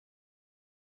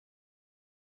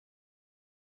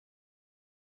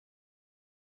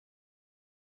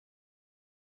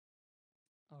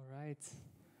Right.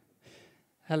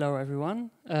 Hello, everyone.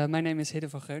 My name is Hidde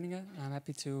van Geuningen. I'm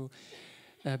happy to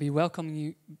be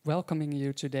welcoming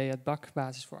you today at BAK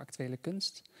Basis voor Actuele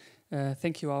Kunst.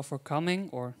 Thank you all for coming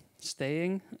or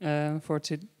staying for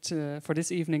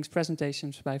this evening's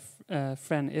presentations by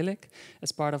Fran Ilich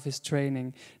as part of his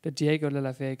training, the Diego de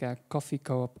la Vega Coffee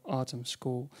Co-op Autumn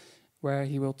School, where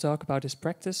he will talk about his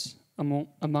practice,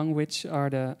 among which are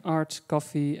the art,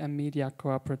 coffee and media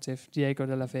cooperative Diego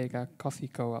de la Vega Coffee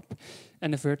Co-op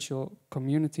and a virtual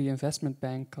community investment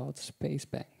bank called Space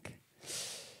Bank.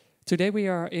 Today we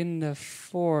are in the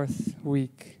fourth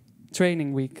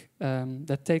training week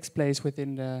that takes place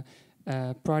within the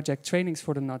project Trainings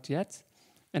for the Not Yet,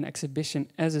 an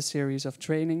exhibition as a series of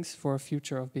trainings for a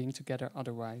future of being together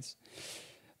otherwise.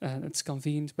 It's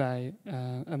convened by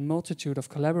a multitude of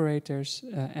collaborators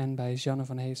and by Jeanne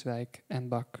van Heeswijk and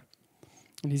BAK.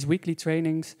 And these weekly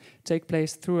trainings take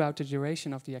place throughout the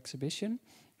duration of the exhibition.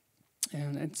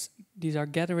 And these are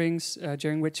gatherings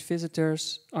during which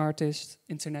visitors, artists,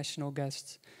 international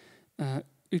guests,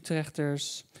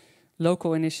 Utrechters,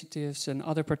 local initiatives and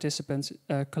other participants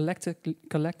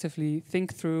collectively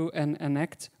think through and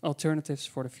enact alternatives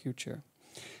for the future.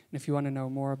 And if you want to know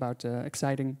more about the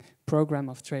exciting program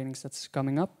of trainings that's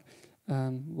coming up,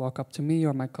 walk up to me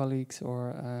or my colleagues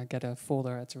or get a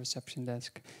folder at the reception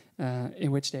desk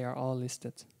in which they are all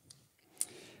listed.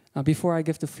 Now, before I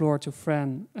give the floor to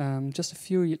Fran, just a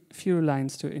few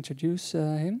lines to introduce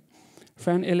him.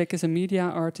 Fran Ilich is a media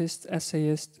artist,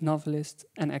 essayist, novelist,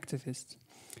 and activist.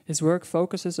 His work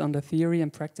focuses on the theory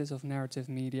and practice of narrative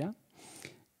media,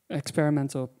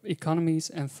 experimental economies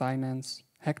and finance,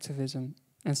 hacktivism,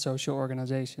 and social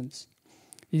organizations.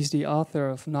 He's the author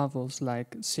of novels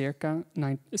like Circa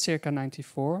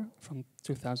 94 from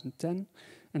 2010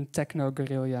 and Techno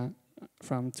Guerrilla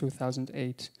from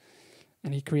 2008.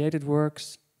 And he created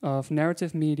works of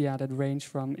narrative media that range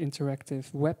from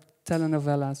interactive web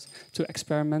telenovelas to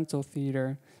experimental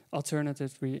theater,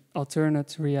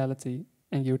 alternate reality,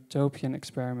 and utopian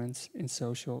experiments in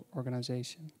social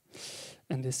organization.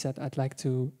 And this said, I'd like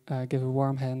to give a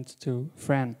warm hand to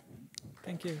Fran.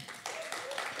 Thank you.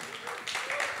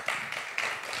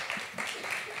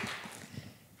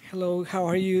 Hello, how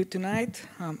are you tonight?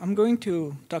 I'm going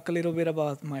to talk a little bit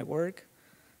about my work,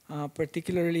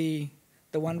 particularly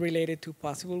the one related to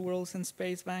Possible Worlds and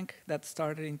Space Bank that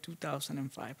started in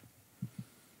 2005.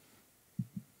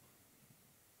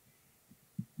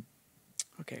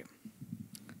 Okay,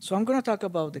 so I'm going to talk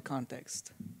about the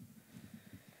context.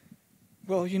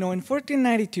 Well, you know, in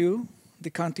 1492, the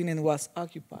continent was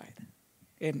occupied,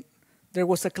 and there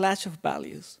was a clash of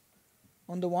values.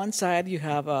 On the one side, you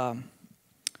have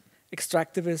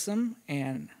extractivism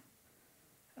and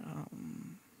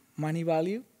money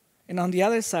value. And on the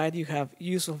other side, you have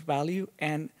use of value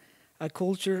and a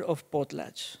culture of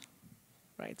potlatch,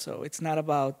 right? So it's not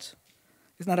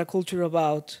a culture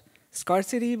about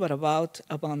scarcity, but about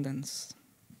abundance.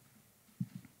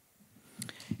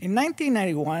 In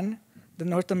 1991, the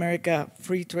North America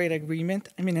Free Trade Agreement,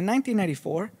 in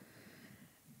 1994,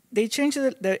 they changed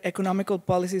the economical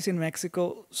policies in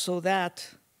Mexico so that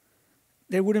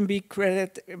there wouldn't be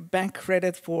bank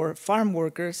credit for farm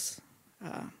workers,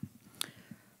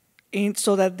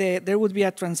 so that there would be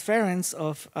a transference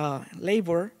of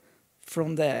labor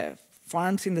from the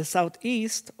farms in the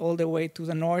southeast all the way to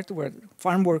the north, where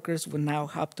farm workers would now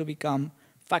have to become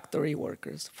factory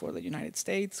workers for the United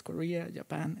States, Korea,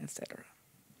 Japan, etc.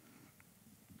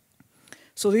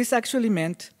 So this actually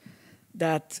meant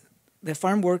that the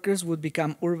farm workers would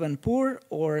become urban poor,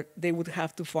 or they would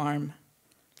have to farm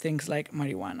things like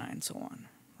marijuana and so on,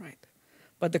 right?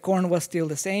 But the corn was still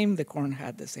the same. The corn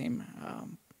had the same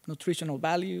nutritional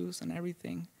values and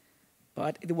everything,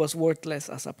 but it was worthless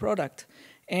as a product.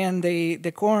 And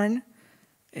the corn,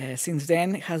 since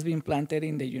then, has been planted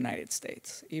in the United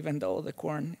States, even though the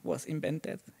corn was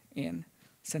invented in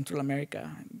Central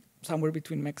America, somewhere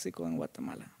between Mexico and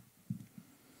Guatemala.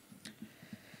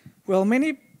 Well,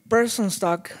 many persons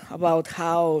talk about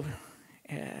how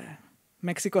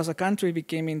Mexico as a country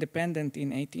became independent in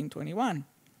 1821,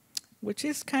 which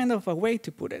is kind of a way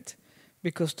to put it,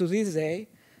 because to this day,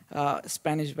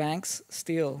 Spanish banks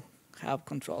still have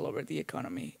control over the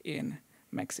economy in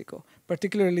Mexico,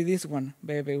 particularly this one,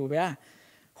 BBVA,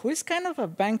 who is kind of a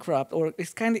bankrupt, or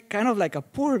is kind of like a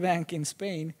poor bank in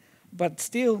Spain, but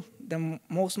still the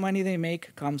most money they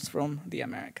make comes from the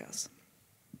Americas.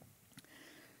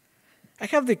 I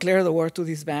have declared the war to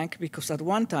this bank because at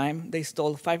one time they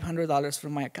stole $500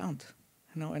 from my account,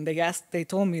 and they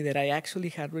told me that I actually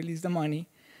had released the money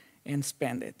and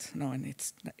spend it. And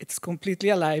it's completely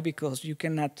a lie, because you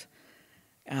cannot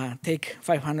take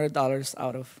 $500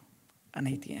 out of an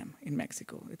ATM in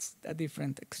Mexico. It's a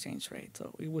different exchange rate.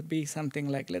 So it would be something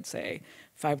like, let's say,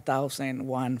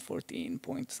 5,114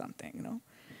 point something, you know.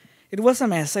 It was a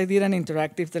mess. I did an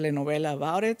interactive telenovela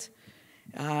about it.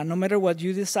 No matter what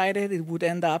you decided, it would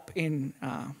end up in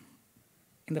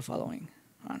the following.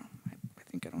 I don't know. I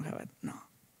think I don't have it. No.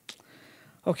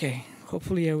 Okay.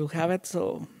 Hopefully I will have it.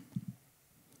 So,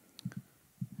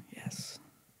 yes.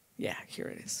 Yeah, here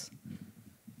it is.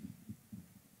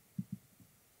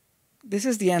 This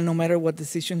is the end, no matter what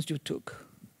decisions you took.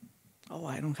 Oh,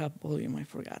 I don't have volume. I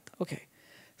forgot. Okay.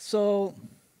 So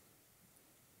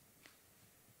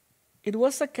it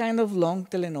was a kind of long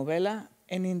telenovela.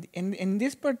 And in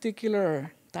this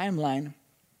particular timeline,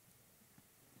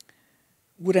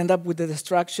 would end up with the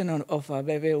destruction of a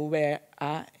BBVA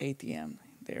ATM.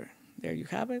 There you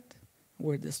have it.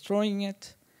 We're destroying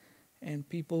it, and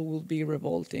people will be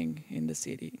revolting in the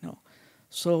city. No.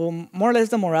 So more or less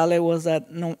the morale was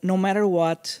that no matter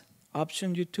what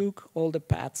option you took, all the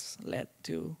paths led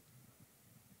to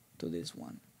this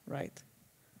one, right?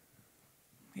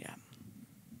 Yeah.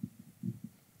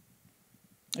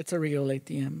 It's a real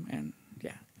ATM, and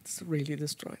yeah, it's really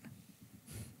destroyed.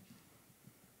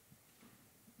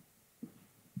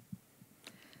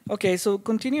 Okay, so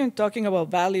continuing talking about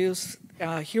values,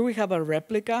 here we have a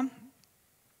replica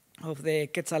of the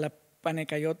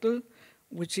Quetzalpanecayotl,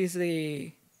 which is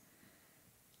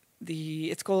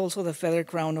it's called also the feather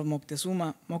crown of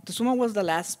Moctezuma. Moctezuma was the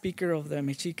last speaker of the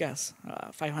Mexicas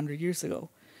 500 years ago.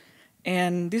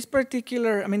 And this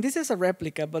particular, I mean, this is a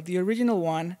replica, but the original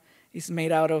one is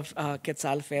made out of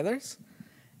quetzal feathers.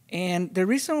 And the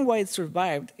reason why it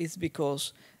survived is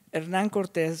because Hernán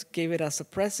Cortés gave it as a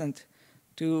present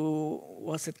to,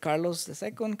 was it Carlos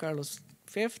II, Carlos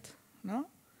V, no?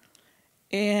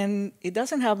 And it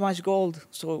doesn't have much gold,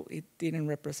 so it didn't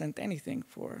represent anything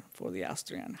for the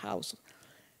Austrian house.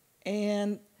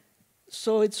 And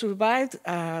so it survived,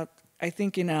 I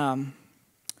think, in a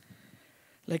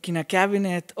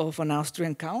cabinet of an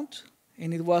Austrian count,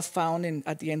 and it was found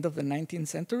at the end of the 19th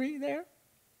century there.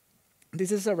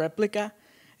 This is a replica,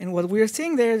 and what we're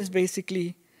seeing there is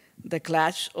basically the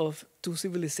clash of two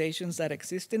civilizations that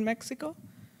exist in Mexico.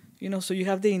 You know, so you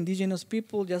have the indigenous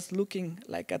people just looking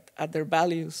like at their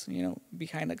values, you know,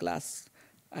 behind a glass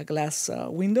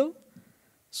window.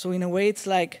 So in a way, it's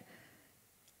like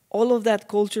all of that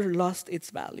culture lost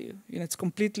its value. You know, it's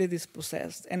completely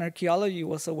dispossessed, and archaeology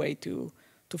was a way to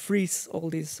freeze all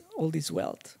this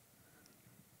wealth.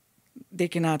 They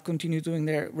cannot continue doing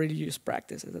their religious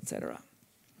practices, etc.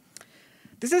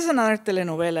 This is another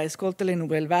telenovela. It's called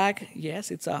Telenovel Vague. Yes,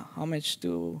 it's a homage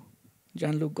to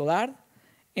Jean-Luc Godard.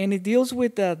 And it deals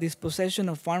with the dispossession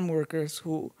of farm workers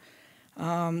who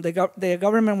the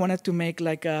government wanted to make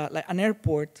like an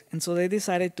airport. And so they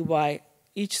decided to buy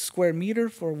each square meter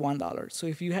for $1. So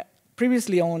if you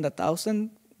previously owned 1,000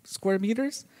 square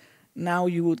meters, now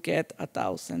you would get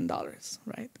 $1,000,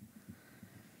 right?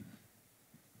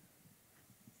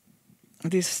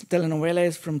 This telenovela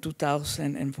is from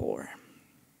 2004.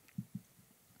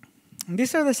 And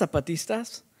these are the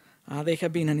Zapatistas. They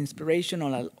have been an inspiration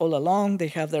all along. They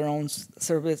have their own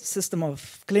service system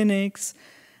of clinics,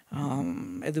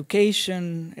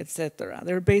 education, etc.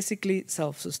 They're basically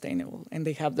self-sustainable, and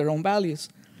they have their own values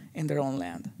and their own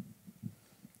land.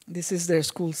 This is their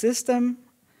school system,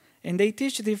 and they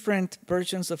teach different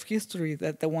versions of history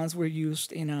that the ones we're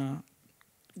used to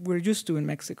in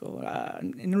Mexico,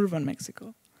 in urban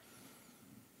Mexico.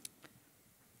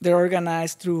 They're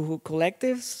organized through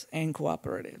collectives and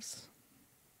cooperatives.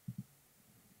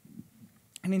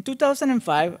 And in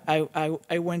 2005,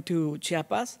 I went to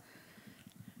Chiapas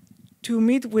to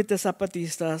meet with the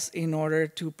Zapatistas in order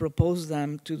to propose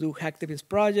them to do hacktivist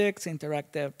projects,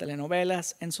 interactive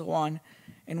telenovelas, and so on.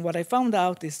 And what I found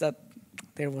out is that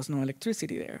there was no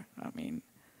electricity there. I mean,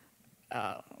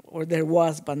 or there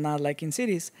was, but not like in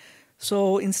cities.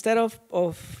 So instead of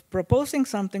proposing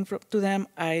something to them,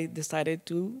 I decided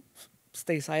to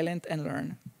stay silent and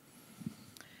learn.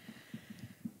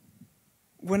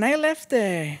 When I left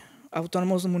the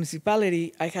autonomous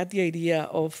municipality, I had the idea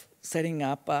of setting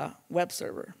up a web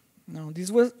server. Now, this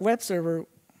web server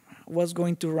was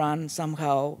going to run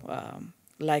somehow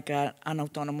like an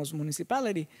autonomous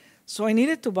municipality. So I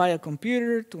needed to buy a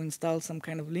computer to install some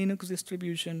kind of Linux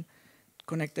distribution,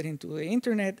 connect it into the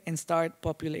internet, and start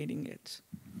populating it.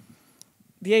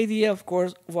 The idea, of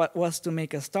course, was to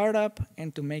make a startup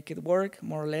and to make it work,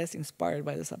 more or less inspired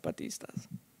by the Zapatistas.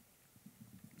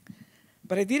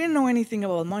 But I didn't know anything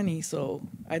about money, so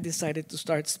I decided to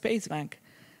start Space Bank.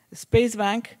 Space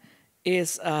Bank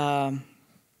is, at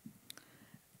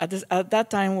that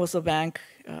time, was a bank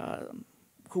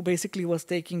who basically was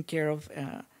taking care of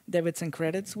debits and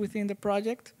credits within the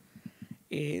project.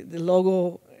 The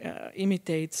logo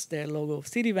imitates the logo of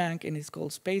Citibank, and it's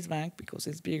called Space Bank because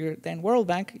it's bigger than World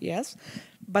Bank, yes,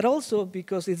 but also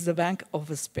because it's the bank of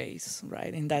a space,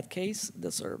 right? In that case,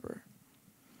 the server.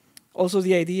 Also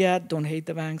the idea, don't hate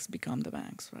the banks, become the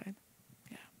banks, right?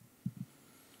 Yeah.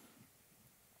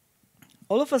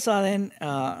 All of a sudden,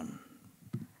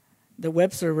 the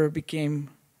web server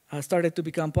started to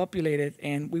become populated,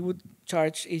 and we would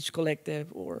charge each collective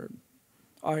or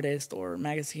artist or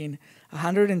magazine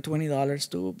 $120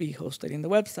 to be hosted in the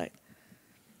website.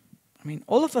 I mean,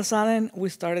 all of a sudden, we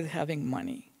started having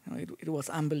money. You know, it was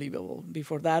unbelievable.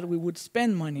 Before that, we would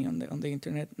spend money on the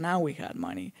internet. Now we had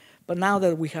money. But now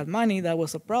that we had money, that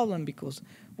was a problem because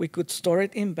we could store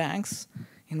it in banks,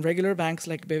 in regular banks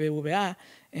like BBVA,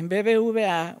 and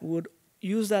BBVA would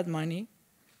use that money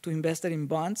to invest it in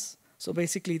bonds. So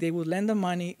basically, they would lend the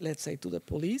money, let's say, to the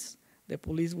police. The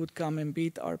police would come and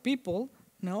beat our people,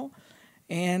 no?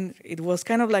 And it was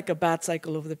kind of like a bad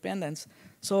cycle of dependence.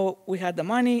 So we had the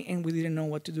money, and we didn't know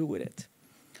what to do with it.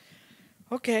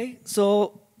 Okay,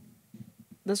 so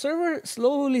the server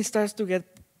slowly starts to get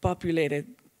populated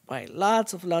by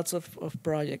lots of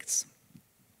projects.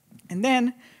 And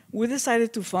then we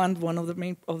decided to fund one of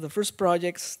the first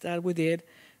projects that we did,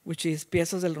 which is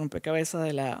Piezas del Rompecabezas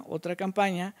de la Otra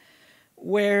Campaña,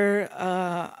 where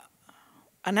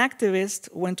an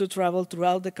activist went to travel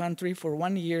throughout the country for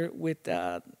 1 year with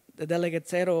the delegate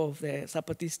Zero of the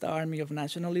Zapatista Army of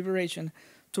National Liberation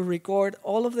to record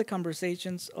all of the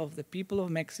conversations of the people of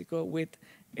Mexico with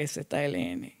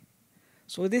ZLN.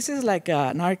 So this is like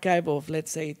an archive of,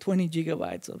 let's say, 20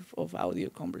 gigabytes of audio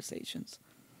conversations.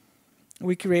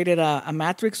 We created a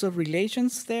matrix of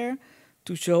relations there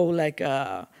to show like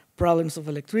problems of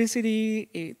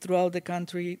electricity throughout the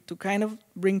country to kind of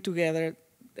bring together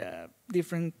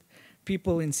different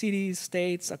people in cities,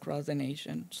 states, across the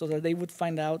nation so that they would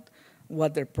find out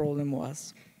what their problem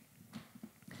was.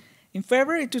 In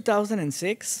February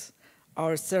 2006,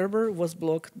 our server was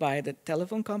blocked by the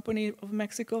telephone company of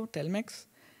Mexico, Telmex,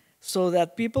 so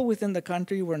that people within the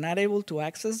country were not able to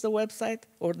access the website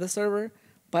or the server,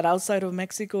 but outside of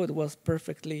Mexico, it was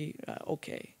perfectly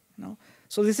okay. You know?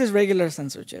 So this is regular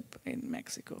censorship in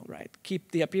Mexico, right?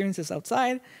 Keep the appearances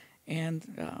outside and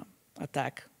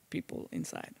attack people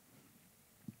inside.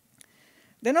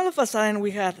 Then all of a sudden,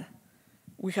 we had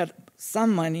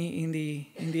some money in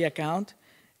the account,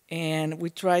 and we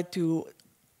tried to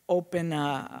open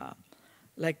an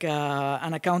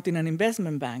account in an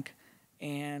investment bank.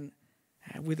 And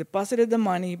we deposited the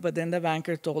money, but then the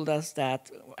banker told us that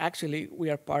actually we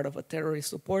are part of a terrorist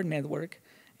support network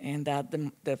and that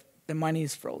the money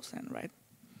is frozen, right?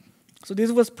 So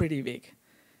this was pretty big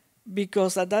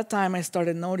because at that time I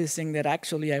started noticing that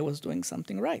actually I was doing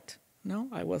something right. No,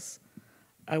 I was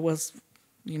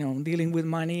dealing with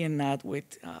money and not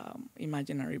with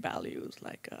imaginary values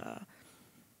like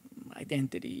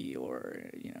identity or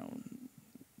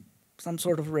some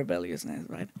sort of rebelliousness,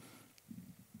 right?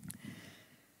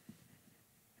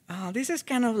 This is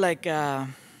kind of like a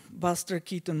Buster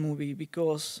Keaton movie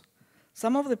because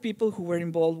some of the people who were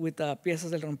involved with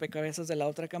Piezas del Rompecabezas de la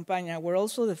Otra Campaña were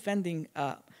also defending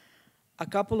a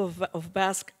couple of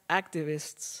Basque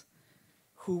activists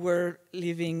who were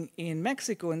living in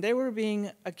Mexico, and they were being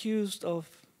accused of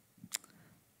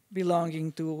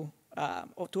belonging to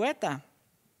ETA.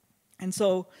 And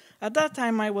so at that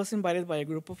time, I was invited by a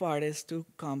group of artists to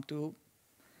come to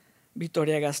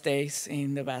Vitoria-Gasteiz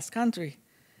in the Basque Country.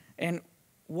 And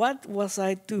what was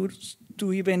I to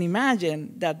even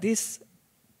imagine that these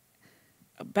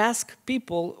Basque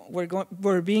people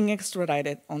were being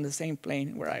extradited on the same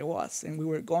plane where I was, and we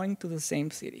were going to the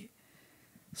same city.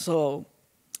 So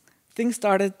things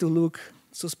started to look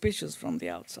suspicious from the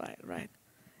outside, right?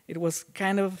 It was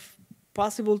kind of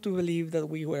possible to believe that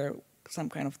we were some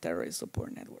kind of terrorist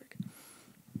support network.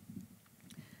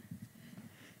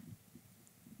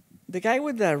 The guy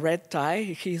with the red tie,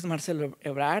 he's Marcelo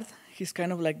Ebrard. He's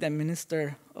kind of like the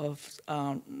minister of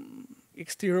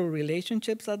exterior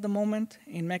relationships at the moment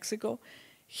in Mexico.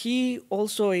 He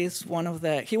also is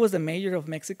he was the mayor of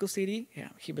Mexico City. Yeah,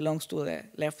 he belongs to the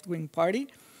left-wing party.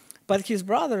 But his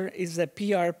brother is a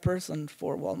PR person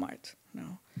for Walmart.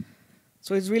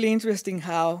 So it's really interesting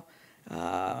how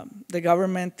the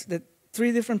government, the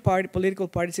three different political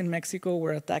parties in Mexico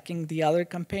were attacking the other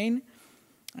campaign.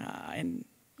 And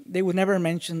they would never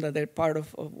mention that they're part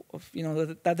of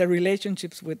that their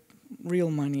relationships with real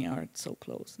money are so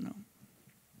close. No.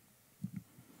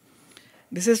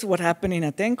 This is what happened in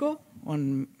Atenco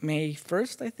on May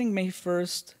 1st, I think, May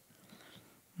 1st,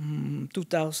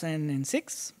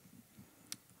 2006.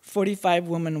 45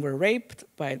 women were raped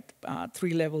by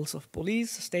 3 levels of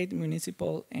police, state,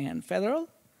 municipal, and federal.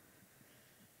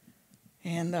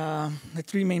 And the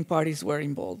 3 main parties were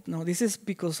involved. No, this is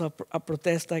because of a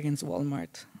protest against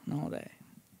Walmart, no,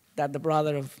 that the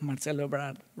brother of Marcelo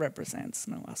Ebrard represents,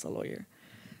 no, as a lawyer.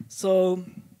 So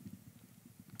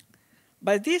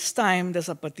by this time, the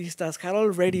Zapatistas had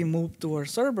already moved to our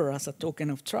server as a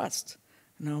token of trust,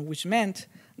 which meant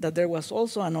that there was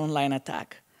also an online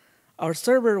attack. Our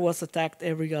server was attacked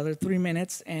every other 3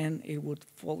 minutes, and it would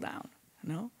fall down.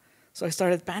 So I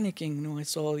started panicking. I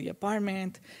saw the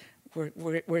apartment.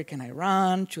 Where can I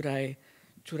run? Should I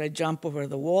jump over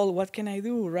the wall? What can I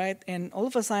do, right? And all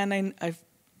of a sudden,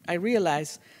 I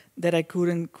realized that I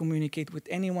couldn't communicate with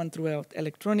anyone throughout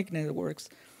electronic networks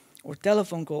or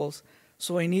telephone calls.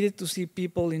 So I needed to see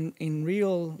people in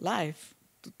real life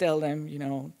to tell them,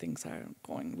 things are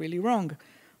going really wrong.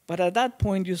 But at that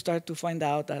point, you start to find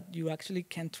out that you actually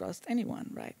can't trust anyone,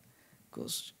 right?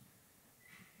 Because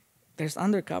there's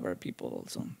undercover people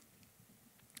also.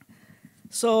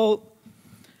 So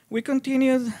we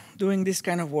continued doing this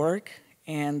kind of work,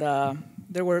 and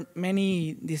there were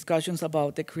many discussions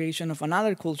about the creation of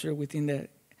another culture within the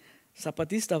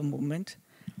Zapatista movement.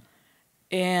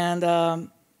 And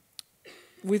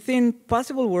within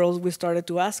possible worlds, we started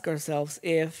to ask ourselves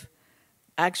if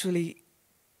actually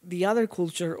the other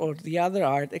culture or the other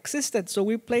art existed. So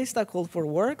we placed a call for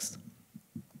works,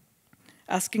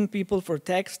 asking people for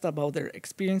text about their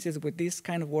experiences with this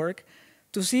kind of work,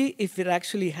 to see if it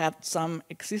actually had some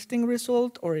existing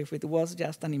result or if it was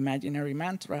just an imaginary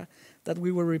mantra that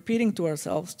we were repeating to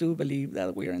ourselves to believe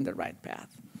that we are in the right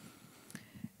path.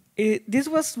 This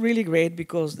was really great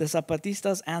because the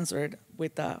Zapatistas answered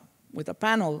with a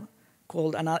panel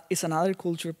called Is Another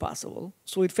Culture Possible?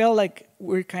 So it felt like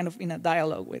we're kind of in a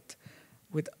dialogue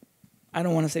with I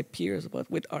don't want to say peers, but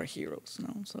with our heroes,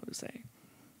 so to say.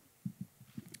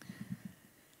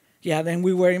 Yeah, then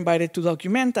we were invited to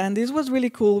Documenta, and this was really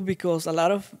cool because a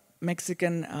lot of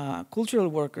Mexican cultural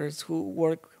workers who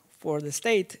work for the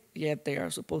state, yet they are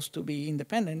supposed to be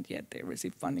independent, yet they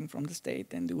receive funding from the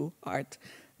state and do art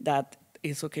that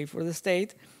is okay for the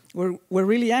state, were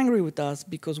really angry with us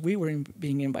because we were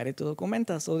being invited to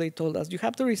Documenta. So they told us, you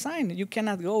have to resign. You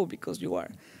cannot go because you are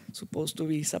supposed to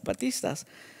be Zapatistas.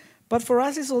 But for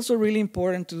us, it's also really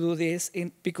important to do this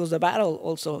because the battle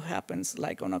also happens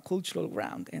like on a cultural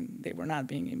ground, and they were not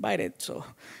being invited. So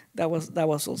that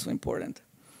was also important.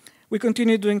 We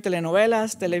continued doing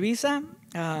telenovelas.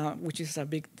 Televisa, which is a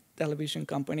big television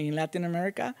company in Latin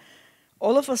America,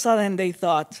 all of a sudden they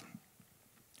thought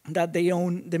that they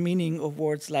own the meaning of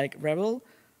words like rebel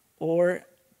or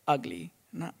ugly,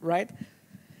 right?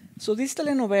 So these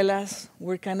telenovelas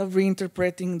were kind of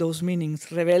reinterpreting those meanings.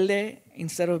 Rebelde,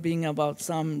 instead of being about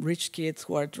some rich kids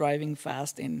who are driving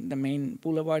fast in the main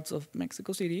boulevards of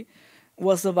Mexico City,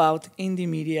 was about indie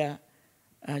media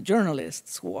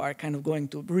journalists who are kind of going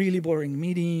to really boring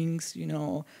meetings,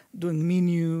 doing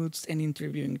minutes and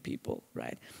interviewing people,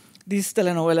 right? These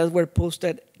telenovelas were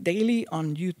posted daily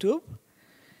on YouTube,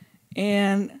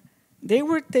 and they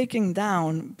were taken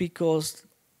down because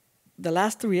the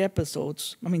last 3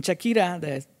 episodes, Shakira,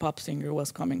 the pop singer,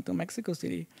 was coming to Mexico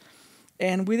City,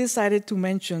 and we decided to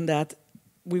mention that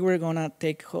we were gonna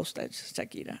take hostage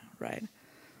Shakira, right?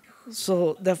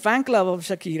 So the fan club of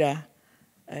Shakira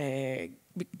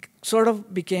sort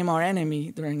of became our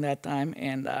enemy during that time,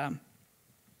 and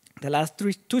the last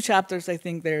 2 chapters, I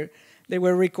think, they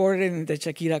were recorded in the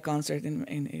Shakira concert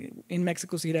in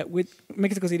Mexico City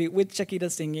with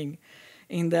Shakira singing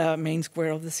in the main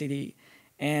square of the city,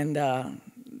 and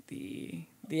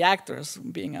the actors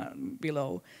being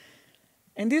below.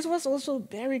 And this was also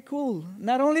very cool,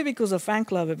 not only because the fan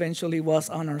club eventually was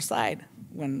on our side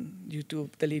when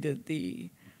YouTube deleted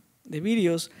the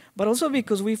videos, but also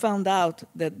because we found out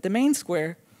that the main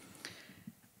square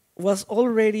was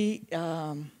already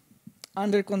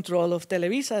under control of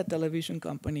Televisa, a television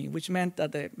company, which meant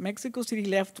that the Mexico City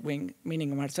left wing,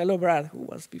 meaning Marcelo Ebrard, who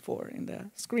was before in the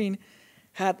screen,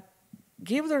 had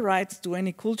give the rights to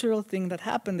any cultural thing that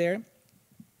happened there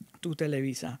to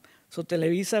Televisa. So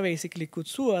Televisa basically could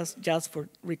sue us just for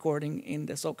recording in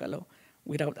the Zócalo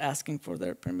without asking for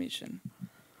their permission.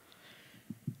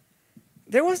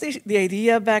 There was the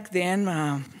idea back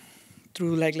then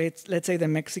through, like, let's say the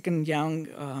Mexican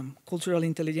young cultural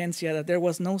intelligentsia, that there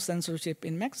was no censorship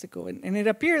in Mexico. And it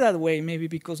appeared that way, maybe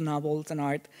because novels and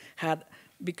art had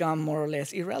become more or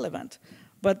less irrelevant.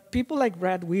 But people like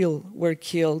Brad Weil were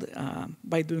killed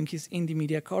by doing his indie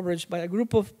media coverage by a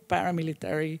group of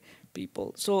paramilitary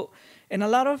people. So, and a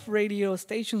lot of radio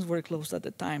stations were closed at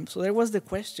the time. So there was the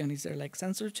question, is there like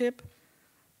censorship?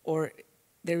 Or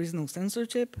there is no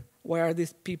censorship? Why are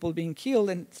these people being killed?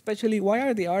 And especially, why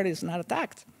are the artists not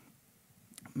attacked?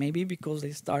 Maybe because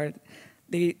they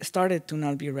started to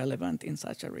not be relevant in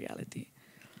such a reality.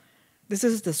 This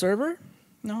is the server,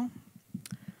 no?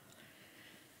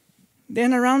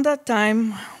 Then around that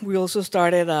time, we also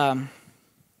started a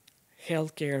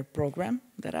healthcare program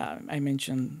that I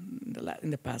mentioned in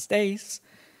the past days.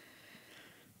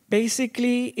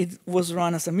 Basically, it was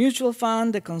run as a mutual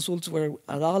fund. The consults were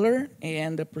 $1,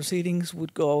 and the proceedings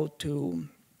would go to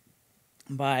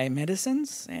buy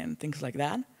medicines and things like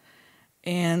that.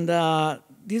 And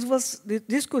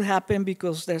this could happen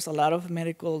because there's a lot of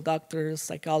medical doctors,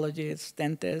 psychologists,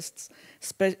 dentists,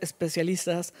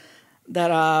 specialistas that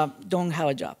don't have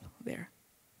a job there.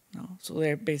 No? So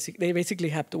they basically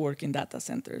have to work in data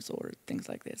centers or things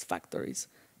like this, factories.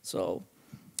 So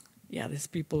yeah, these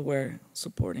people were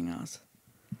supporting us.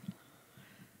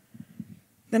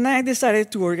 Then I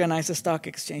decided to organize a stock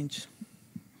exchange.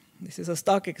 This is a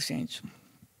stock exchange.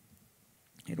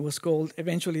 It was called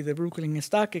eventually the Brooklyn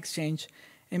Stock Exchange.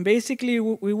 And basically,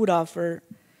 we would offer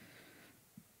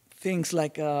things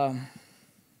like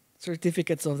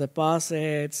certificates of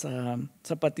deposits,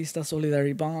 Zapatista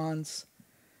Solidarity bonds,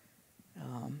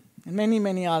 and many,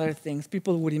 many other things.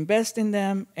 People would invest in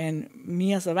them, and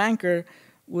me as a banker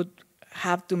would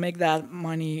have to make that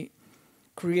money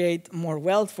create more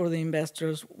wealth for the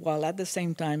investors, while at the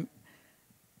same time,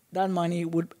 that money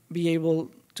would be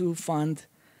able to fund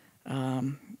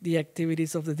the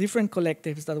activities of the different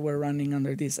collectives that were running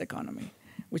under this economy,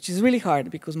 which is really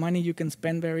hard because money you can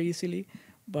spend very easily,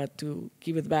 but to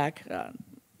give it back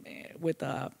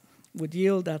with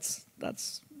yield, that's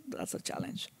a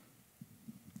challenge.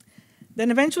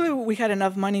 Then eventually we had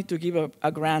enough money to give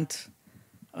a grant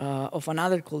of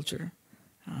another culture.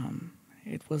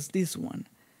 It was this one.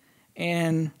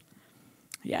 And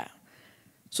yeah.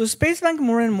 So Spacebank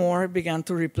more and more began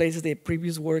to replace the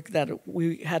previous work that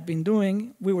we had been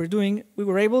doing. We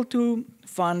were able to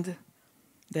fund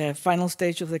the final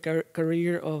stage of the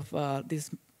career of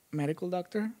this medical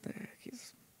doctor,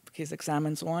 his exam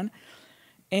and so on.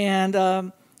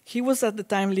 And he was at the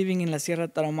time living in La Sierra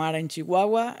Tarahumara in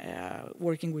Chihuahua,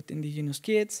 working with indigenous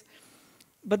kids.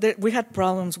 But we had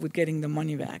problems with getting the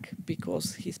money back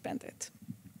because he spent it.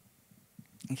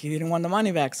 And he didn't want the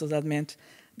money back, so that meant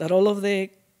that all of the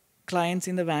clients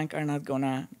in the bank are not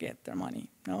gonna get their money,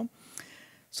 no?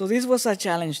 So this was a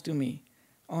challenge to me.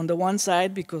 On the one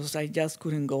side, because I just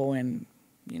couldn't go and,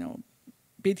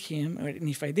 beat him, and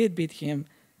if I did beat him,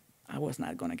 I was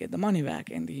not gonna get the money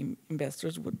back, and the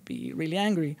investors would be really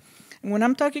angry. And when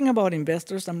I'm talking about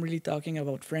investors, I'm really talking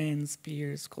about friends,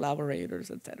 peers, collaborators,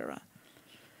 etc.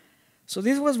 So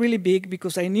this was really big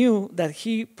because I knew that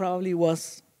he probably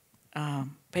was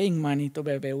paying money to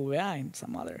BBVA in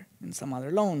some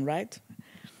other loan, right?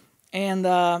 And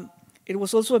it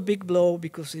was also a big blow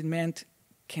because it meant,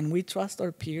 can we trust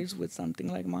our peers with something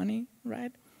like money,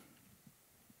 right?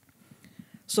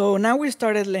 So now we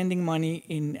started lending money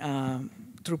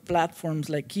through platforms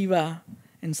like Kiva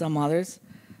and some others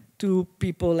to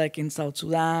people like in South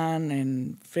Sudan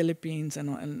and Philippines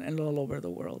and all over the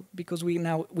world, because we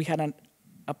had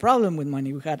a problem with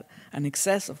money. We had an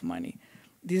excess of money.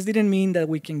 This didn't mean that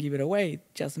we can give it away. It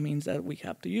just means that we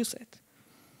have to use it.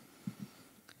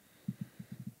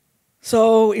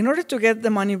 So in order to get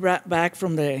the money back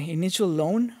from the initial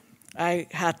loan, I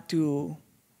had to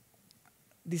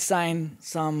design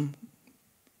some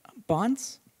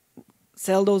bonds,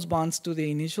 sell those bonds to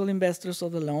the initial investors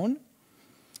of the loan,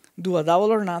 do a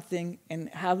double or nothing, and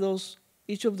have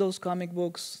each of those comic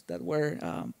books that were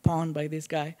pawned by this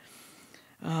guy,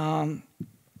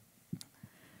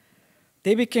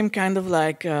 they became kind of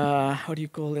like, how do you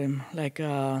call them? Like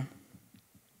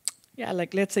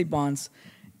let's say bonds.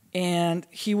 And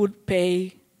he would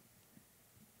pay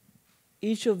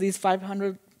each of these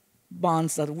 500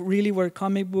 bonds that really were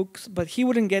comic books, but he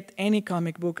wouldn't get any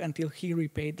comic book until he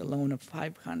repaid the loan of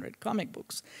 500 comic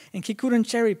books. And he couldn't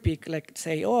cherry pick, like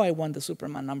say, oh, I want the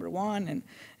Superman #1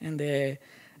 and the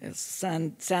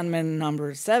Sandman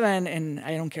 #7, and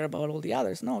I don't care about all the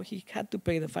others. No, he had to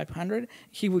pay the 500.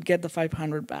 He would get the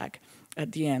 500 back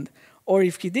at the end. Or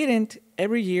if he didn't,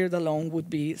 every year the loan would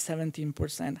be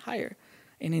 17% higher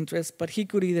in interest, but he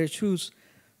could either choose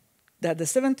that the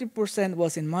 17%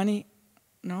 was in money,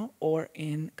 or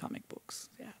in comic books.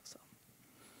 Yeah. So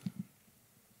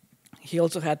he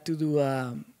also had to do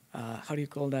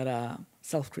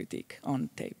self-critique on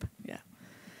tape. Yeah.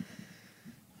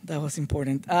 That was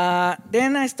important.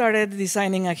 Then I started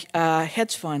designing a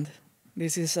hedge fund.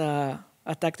 This is a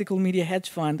tactical media hedge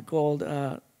fund called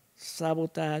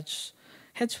Sabotage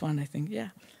Hedge Fund, I think, yeah.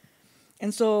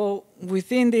 And so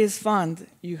within this fund,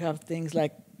 you have things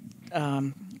like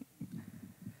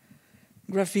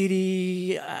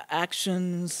graffiti,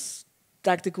 actions,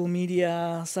 tactical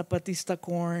media, Zapatista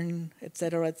corn, et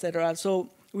cetera, et cetera. So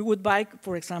we would buy,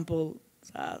 for example,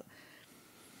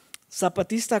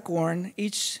 Zapatista corn,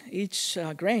 each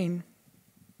grain,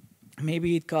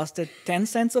 maybe it costed 10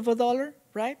 cents of a dollar,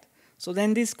 right? So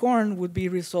then this corn would be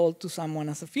resold to someone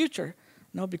as a future,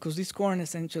 no? Because this corn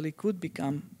essentially could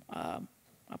become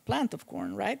a plant of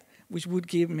corn, right? Which would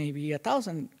give maybe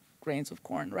 1,000 grains of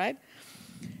corn, right?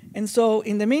 And so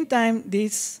in the meantime,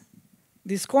 these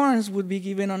corns would be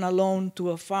given on a loan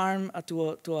to a farm,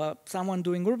 to someone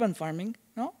doing urban farming,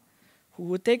 no? Who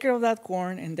would take care of that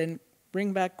corn and then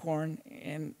bring back corn.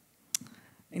 And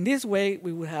in this way,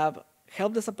 we would have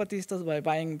helped the Zapatistas by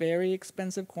buying very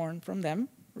expensive corn from them,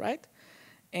 right?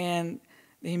 And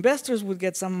the investors would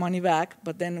get some money back,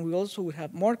 but then we also would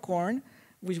have more corn,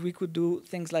 which we could do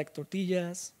things like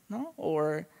tortillas, no?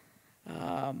 Or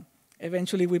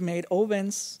eventually we made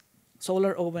ovens,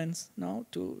 solar ovens, no?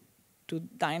 To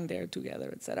dine there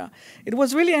together, etc. It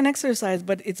was really an exercise,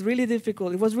 but it's really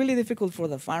difficult. It was really difficult for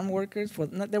the farm workers,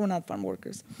 they were not farm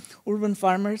workers, urban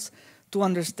farmers, to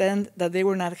understand that they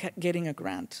were not getting a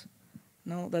grant,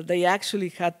 no? That they actually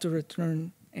had to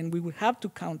return, and we would have to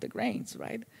count the grains,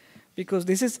 right? Because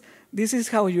this is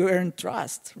how you earn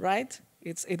trust, right?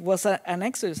 It was an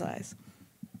exercise.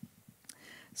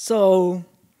 So,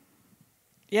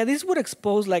 yeah, this would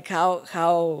expose like how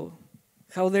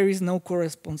there is no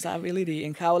co-responsibility,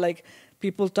 and how like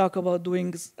people talk about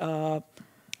doing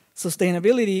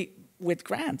sustainability with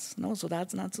grants. No, so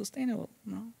that's not sustainable.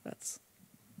 No, that's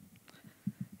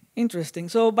interesting.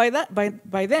 So by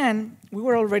then we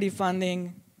were already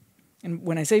funding, and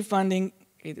when I say funding,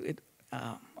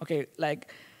 okay, like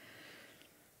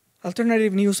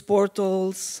alternative news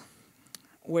portals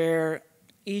where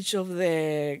each of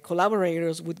the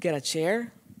collaborators would get a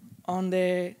share on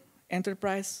the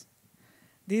enterprise.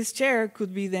 This share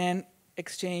could be then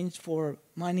exchanged for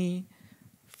money,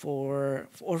 or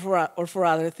for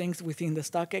other things within the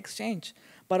stock exchange.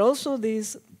 But also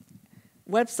this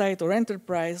website or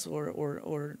enterprise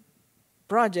or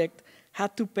project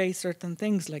had to pay certain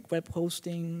things like web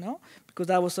hosting, no? Because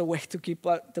that was a way to keep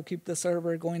the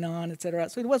server going on, etc.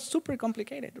 So it was super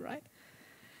complicated, right?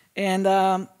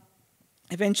 And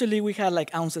eventually we had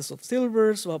like ounces of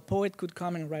silver, so a poet could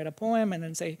come and write a poem and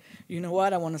then say, you know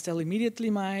what, I want to sell immediately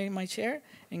my share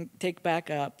and take back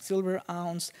a silver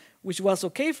ounce, which was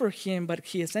okay for him, but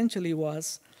he essentially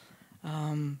was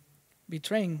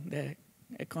betraying the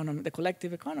economy, the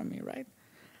collective economy, right?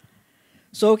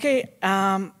 So okay,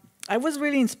 I was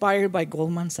really inspired by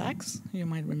Goldman Sachs. You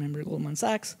might remember Goldman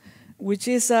Sachs, which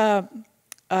is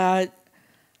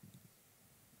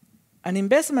an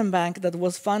investment bank that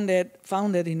was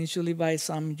founded initially by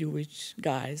some Jewish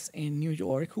guys in New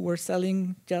York who were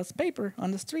selling just paper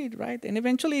on the street, right? And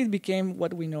eventually it became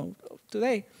what we know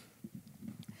today.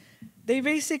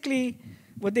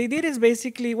 What they did is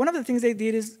basically, one of the things they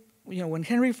did is, you know, when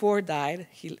Henry Ford died,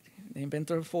 the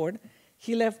inventor of Ford,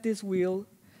 he left this will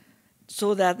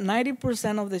so that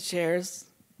 90% of the shares,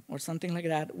 or something like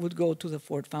that, would go to the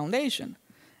Ford Foundation.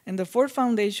 And the Ford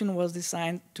Foundation was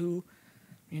designed to,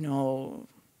 you know,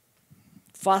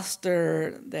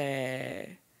 foster the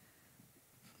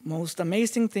most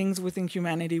amazing things within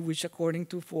humanity, which according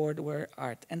to Ford were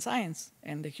art and science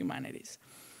and the humanities.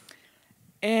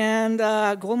 And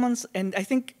and I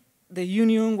think the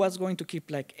union was going to keep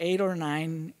like 8 or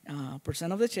 9%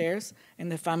 of the shares,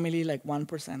 and the family like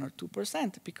 1% or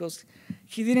 2%, because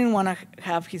he didn't want to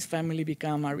have his family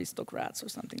become aristocrats or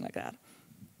something like that.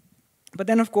 But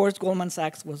then, of course, Goldman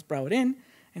Sachs was brought in,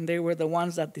 and they were the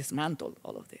ones that dismantled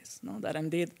all of this, no? That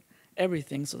undid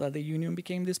everything so that the union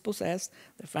became dispossessed,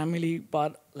 the family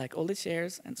bought like all the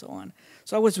shares, and so on.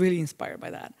 So I was really inspired by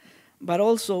that. But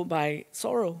also by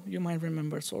Zorro. You might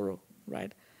remember Zorro,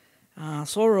 right?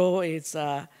 Zorro,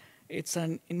 it's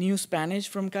a new Spanish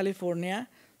from California,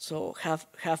 so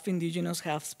half indigenous,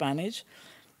 half Spanish.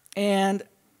 And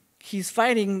he's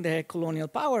fighting the colonial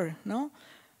power, no?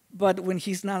 But when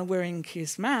he's not wearing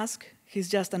his mask, he's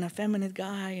just an effeminate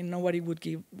guy and nobody would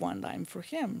give one dime for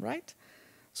him, right?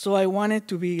 So I wanted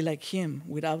to be like him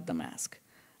without the mask.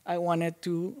 I wanted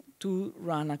to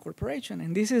run a corporation.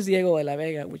 And this is Diego de la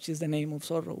Vega, which is the name of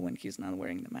Zorro when he's not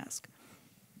wearing the mask.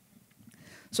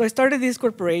 So I started this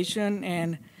corporation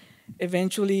and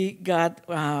eventually got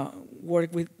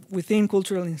work within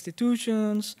cultural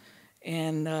institutions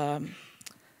and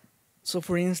So,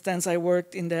 for instance, I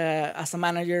worked as a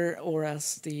manager or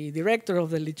as the director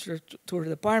of the literature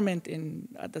department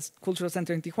at the Cultural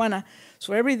Center in Tijuana.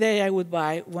 So every day I would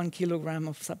buy 1 kilogram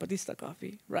of Zapatista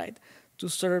coffee, right, to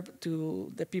serve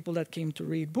to the people that came to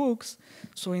read books.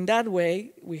 So in that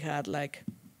way, we had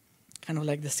kind of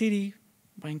like the city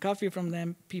buying coffee from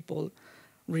them, people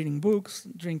reading books,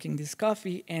 drinking this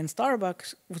coffee, and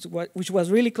Starbucks, which was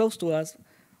really close to us,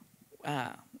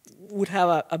 would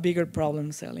have a bigger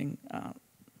problem selling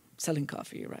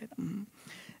coffee, right?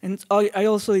 And I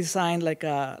also designed like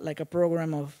a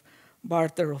program of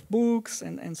barter of books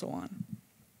and so on.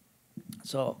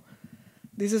 So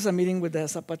this is a meeting with the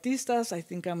Zapatistas. I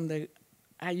think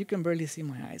you can barely see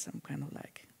my eyes. I'm kind of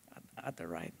like at the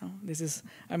right. No? This is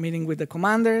a meeting with the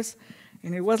commanders,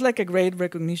 and it was like a great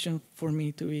recognition for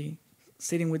me to be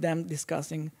sitting with them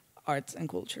discussing arts and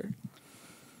culture.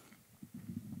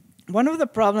 One of the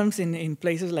problems in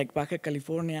places like Baja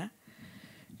California,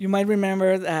 you might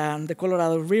remember the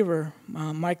Colorado River.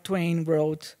 Mark Twain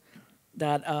wrote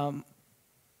that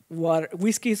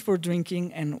whiskey is for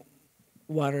drinking and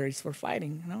water is for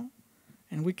fighting, you know?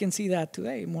 And we can see that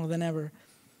today more than ever.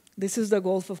 This is the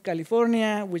Gulf of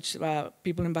California, which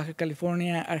people in Baja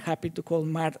California are happy to call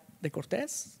Mar de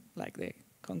Cortés, like the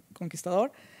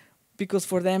conquistador, because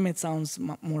for them it sounds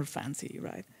more fancy,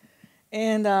 right?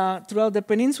 And throughout the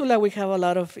peninsula, we have a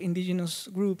lot of indigenous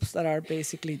groups that are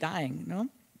basically dying, you know?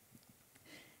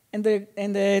 And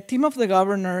the team of the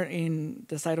governor in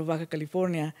the side of Baja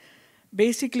California,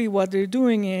 basically what they're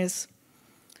doing is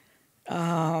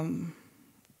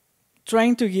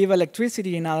trying to give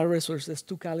electricity and other resources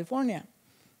to California.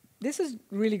 This is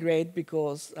really great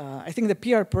because I think the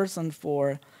PR person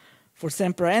for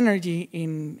Sempra Energy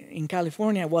in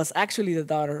California was actually the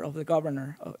daughter of the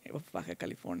governor of Baja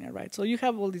California, right? So you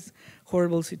have all these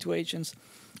horrible situations.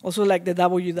 Also like the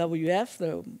WWF,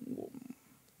 the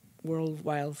World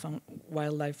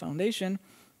Wildlife Foundation,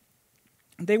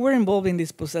 they were involved in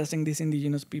dispossessing these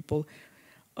indigenous people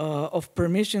of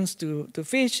permissions to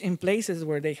fish in places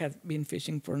where they had been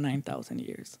fishing for 9,000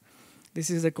 years. This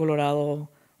is the Colorado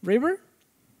River.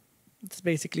 It's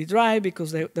basically dry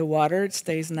because the water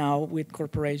stays now with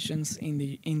corporations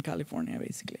in California,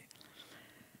 basically.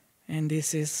 And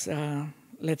this is,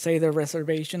 let's say, the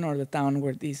reservation or the town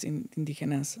where these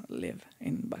indigenas live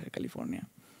in Baja California.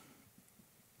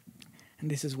 And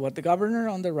this is what the governor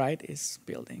on the right is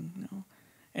building, you know,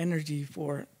 energy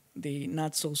for the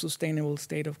not so sustainable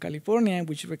state of California,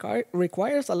 which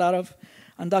requires a lot of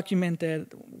undocumented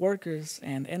workers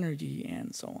and energy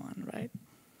and so on, right?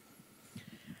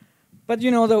 But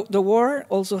you know, the war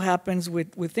also happens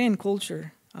within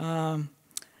culture.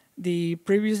 The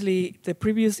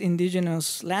previous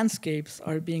indigenous landscapes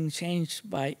are being changed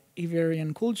by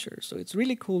Iberian culture. So it's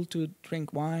really cool to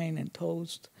drink wine and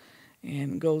toast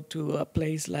and go to a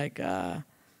place like Valle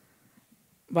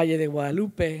de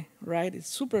Guadalupe, right? It's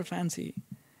super fancy.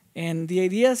 And the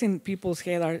ideas in people's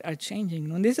head are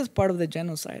changing. And this is part of the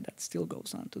genocide that still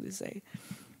goes on to this day.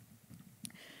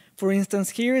 For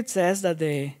instance, here it says that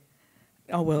the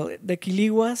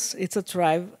Quilihuas, it's a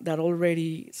tribe that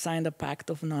already signed a pact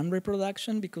of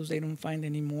non-reproduction because they don't find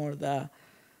anymore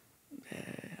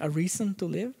a reason to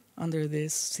live under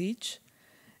this siege.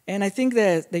 And I think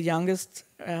that the youngest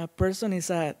person is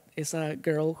a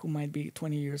girl who might be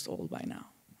 20 years old by now.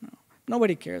 No,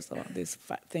 nobody cares about this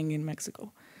thing in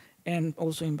Mexico and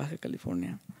also in Baja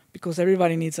California because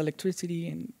everybody needs electricity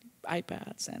and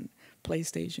iPads and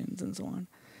PlayStations and so on.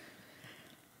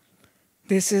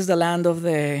 This is the land of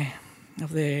the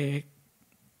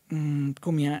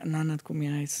Kumia, not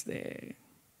Kumia, it's I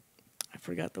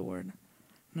forgot the word,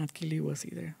 not Quilihuas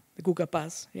either, the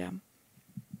Cucapas, yeah.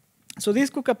 So these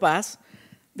Cucapas,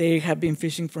 they have been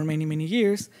fishing for many, many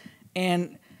years,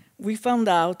 and we found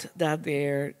out that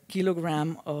their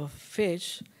kilogram of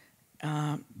fish,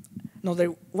 their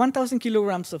 1,000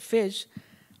 kilograms of fish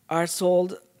are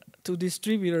sold to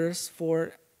distributors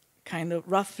for kind of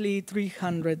roughly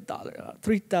 $300,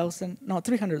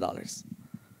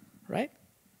 right?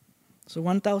 So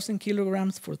 1,000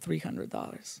 kilograms for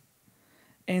 $300.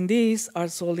 And these are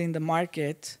sold in the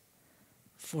market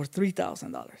for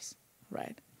 $3,000,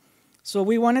 right? So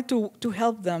we wanted to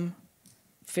help them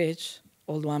fish,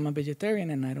 although I'm a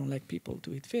vegetarian and I don't like people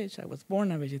to eat fish. I was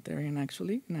born a vegetarian,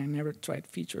 actually, and I never tried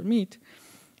fish or meat,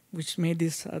 which made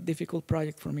this a difficult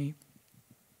project for me.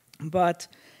 But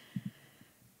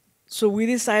so we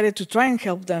decided to try and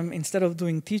help them instead of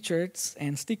doing T-shirts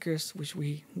and stickers, which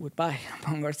we would buy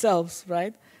among ourselves,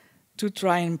 right? To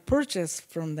try and purchase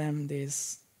from them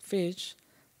this fish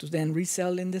to then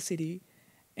resell in the city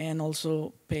and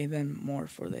also pay them more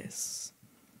for this.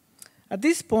 At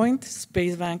this point,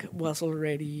 Space Bank was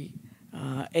already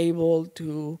able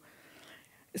to.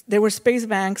 There were space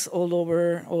banks all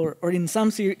over, or in some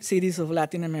cities of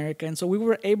Latin America, and so we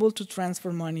were able to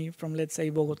transfer money from, let's say,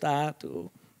 Bogota to,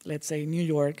 let's say, New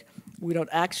York, without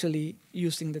actually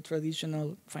using the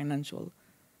traditional financial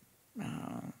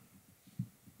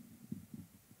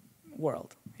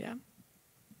world. Yeah.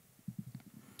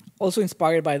 Also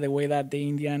inspired by the way that the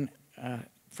Indian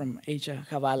from Asia,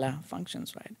 Havala,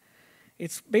 functions, right?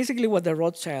 It's basically what the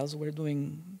Rothschilds were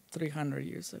doing 300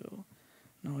 years ago.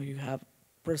 You have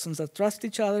persons that trust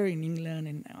each other in England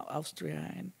and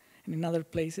Austria and in other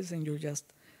places, and you're just,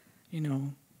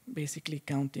 basically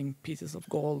counting pieces of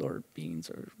gold or beans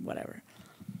or whatever.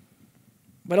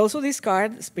 But also this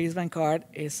card, Space Bank card,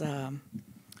 has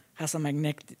a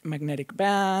magnetic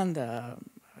band, an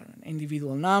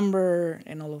individual number,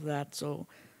 and all of that. So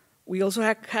we also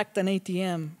hacked an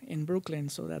ATM in Brooklyn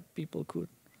so that people could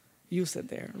use it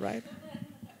there, right?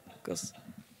 Because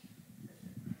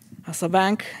as a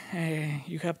bank,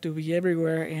 you have to be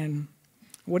everywhere. And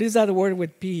what is that word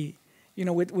with P?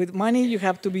 With money, you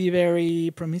have to be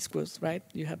very promiscuous, right?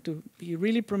 You have to be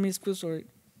really promiscuous or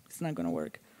it's not going to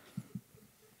work.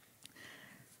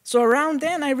 So around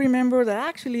then, I remember that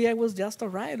actually I was just a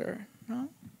writer.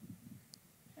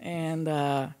 And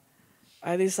I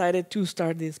decided to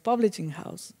start this publishing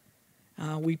house.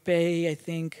 We pay, I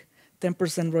think,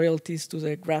 10% royalties to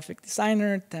the graphic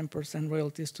designer, 10%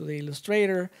 royalties to the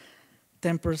illustrator,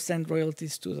 10%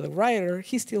 royalties to the writer.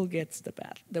 He still gets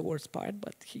the worst part,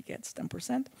 but he gets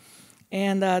 10%.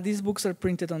 And these books are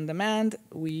printed on demand.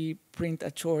 We print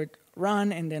a short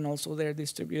run, and then also they're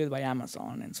distributed by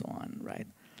Amazon and so on, right?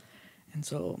 And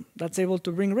so that's able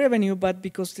to bring revenue, but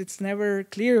because it's never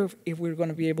clear if we're going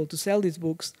to be able to sell these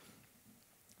books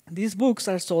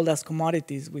are sold as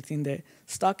commodities within the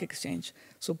stock exchange.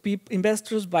 So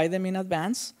investors buy them in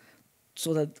advance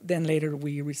so that then later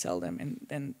we resell them and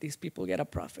then these people get a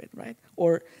profit, right?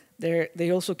 Or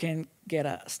they also can get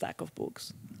a stack of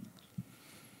books.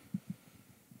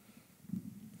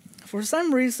 For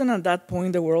some reason at that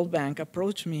point, the World Bank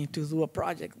approached me to do a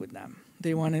project with them.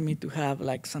 They wanted me to have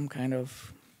like some kind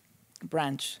of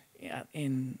branch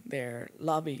in their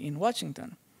lobby in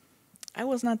Washington. I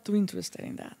was not too interested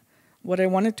in that. What I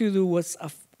wanted to do was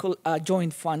a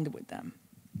joint fund with them,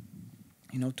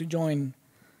 to join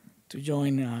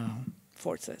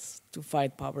forces to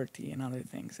fight poverty and other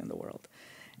things in the world.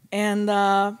 And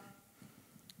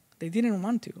they didn't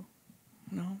want to,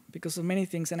 because of many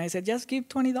things. And I said, just give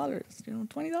 $20,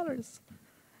 $20.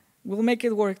 We'll make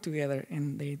it work together.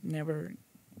 And they never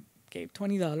gave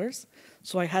 $20.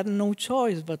 So I had no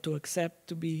choice but to accept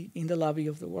to be in the lobby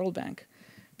of the World Bank.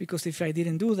 Because if I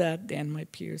didn't do that, then my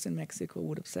peers in Mexico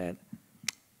would have said,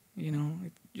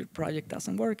 your project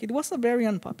doesn't work. It was a very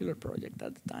unpopular project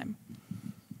at the time.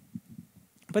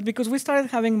 But because we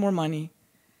started having more money,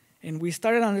 and we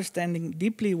started understanding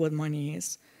deeply what money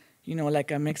is, like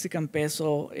a Mexican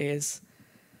peso is,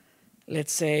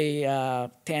 let's say, a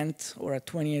tenth or a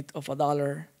 20th of a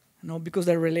dollar, because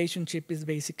the relationship is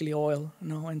basically oil,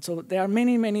 And so there are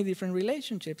many, many different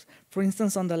relationships. For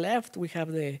instance, on the left, we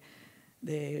have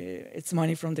it's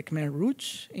money from the Khmer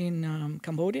Rouge in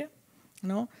Cambodia.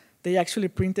 They actually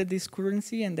printed this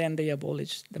currency and then they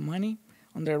abolished the money.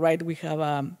 On the right, we have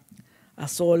a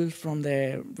sol from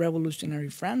the revolutionary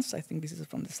France. I think this is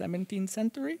from the 17th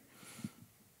century.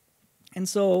 And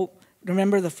so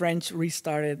remember the French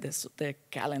restarted the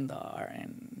calendar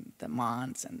and the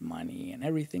months and money and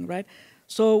everything, right?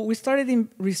 So we started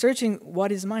researching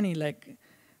what is money, like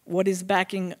what is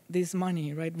backing this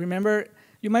money, right?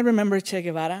 You might remember Che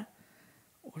Guevara,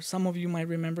 or some of you might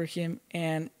remember him.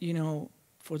 And,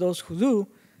 for those who do,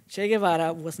 Che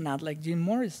Guevara was not like Jim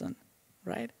Morrison,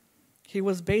 right? He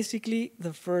was basically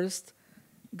the first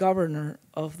governor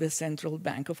of the Central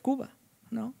Bank of Cuba,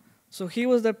 So he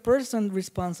was the person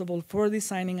responsible for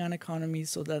designing an economy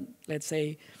so that, let's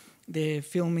say, the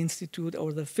Film Institute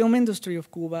or the film industry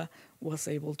of Cuba was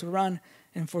able to run.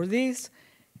 And for this,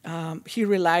 he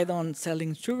relied on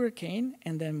selling sugarcane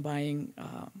and then buying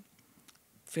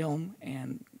film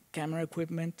and camera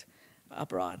equipment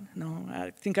abroad.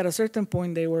 I think at a certain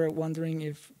point they were wondering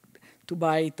if to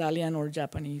buy Italian or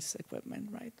Japanese equipment,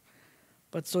 right?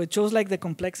 But so it shows like the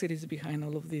complexities behind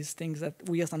all of these things that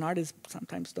we as an artist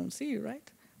sometimes don't see, right?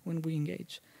 When we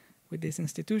engage with these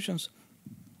institutions.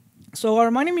 So our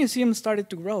money museum started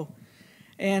to grow.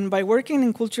 And by working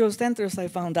in cultural centers, I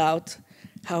found out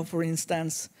how, for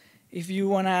instance, if you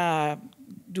want to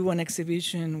do an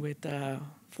exhibition with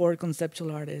 4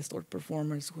 conceptual artists or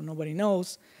performers who nobody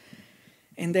knows,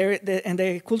 and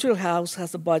the cultural house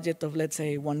has a budget of, let's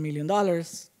say, $1 million,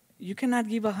 you cannot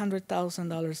give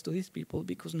 $100,000 to these people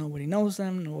because nobody knows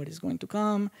them, nobody's going to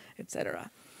come, etc.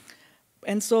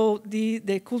 And so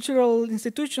the cultural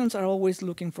institutions are always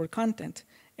looking for content.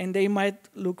 And they might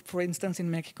look, for instance, in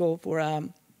Mexico, for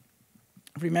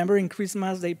remembering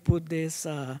Christmas, they put these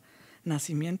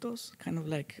nacimientos, kind of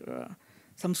like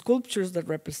some sculptures that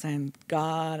represent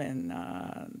God and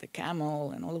the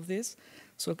camel and all of this.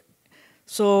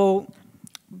 So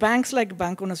banks like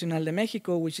Banco Nacional de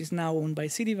Mexico, which is now owned by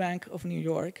Citibank of New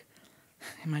York,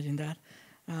 imagine that,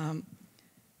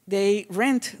 they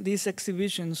rent these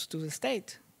exhibitions to the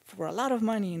state for a lot of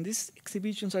money, and these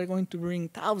exhibitions are going to bring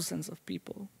thousands of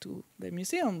people to the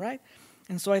museum, right?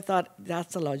 And so I thought,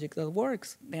 that's a logic that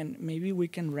works. Then maybe we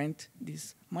can rent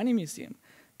this money museum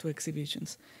to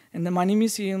exhibitions. And the money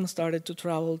museum started to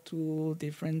travel to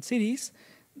different cities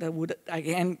that would,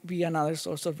 again, be another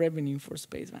source of revenue for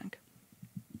Spacebank.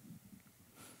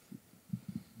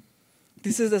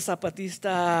 This is the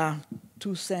Zapatista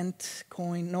 2-cent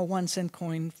coin, no 1-cent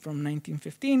coin from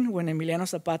 1915, when Emiliano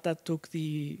Zapata took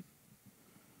the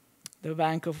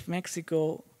Bank of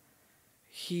Mexico.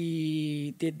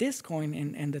 He did this coin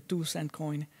and the 2-cent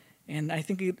coin. And I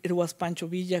think it was Pancho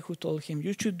Villa who told him,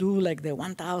 you should do like the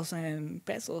 1,000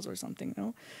 pesos or something,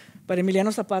 no? But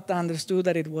Emiliano Zapata understood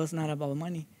that it was not about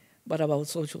money, but about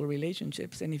social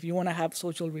relationships. And if you want to have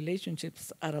social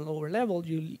relationships at a lower level,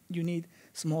 you need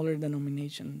smaller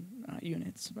denomination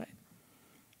units, right?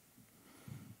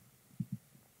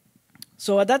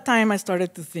 So at that time, I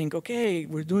started to think, okay,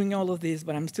 we're doing all of this,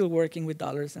 but I'm still working with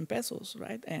dollars and pesos,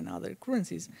 right, and other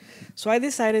currencies. So I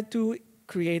decided to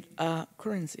create a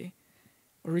currency.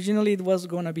 Originally, it was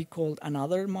going to be called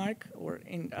Another Mark, or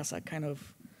as a kind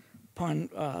of pun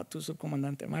to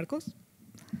Subcomandante Marcos.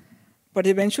 But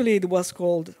eventually, it was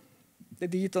called the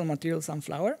Digital Material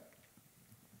Sunflower.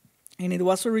 And it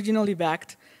was originally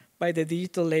backed by the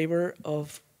digital labor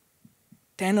of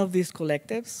 10 of these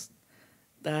collectives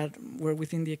that were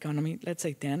within the economy, let's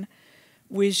say 10,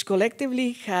 which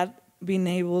collectively had been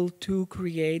able to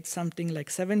create something like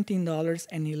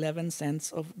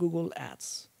 $17.11 of Google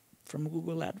ads from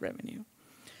Google ad revenue.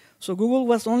 So Google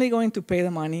was only going to pay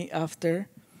the money after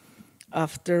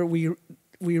we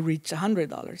reached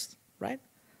 $100, right?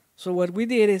 So what we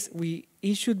did is we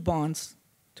issued bonds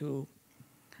to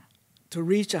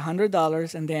reach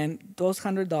 $100, and then those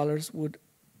 $100 would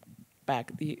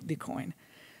back the coin.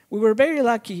 We were very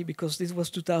lucky because this was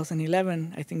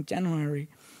 2011, I think January,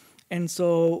 and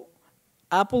so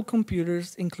Apple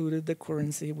computers included the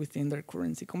currency within their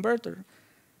currency converter.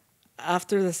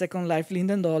 After the Second Life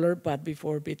Linden dollar, but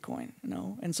before Bitcoin, you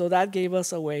know? And so that gave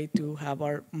us a way to have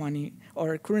our money,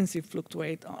 our currency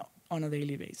fluctuate on a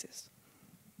daily basis.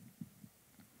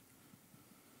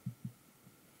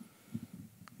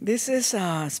 This is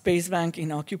Spacebank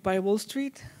in Occupy Wall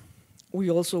Street. We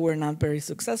also were not very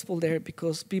successful there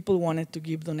because people wanted to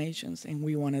give donations and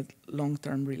we wanted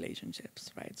long-term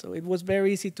relationships, right? So it was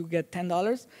very easy to get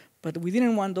 $10, but we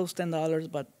didn't want those $10,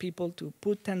 but people to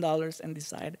put $10 and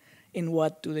decide in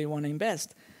what do they want to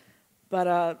invest.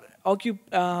 But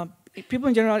people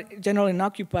in general in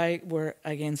Occupy were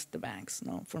against the banks.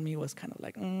 No, for me it was kind of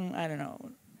like, I don't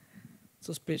know,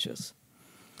 suspicious.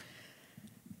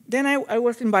 Then I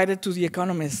was invited to the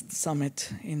Economist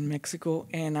Summit in Mexico,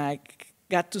 and I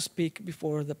got to speak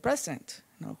before the president,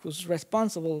 you know, who's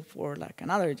responsible for like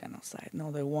another genocide, you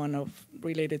know, the one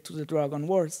related to the drug on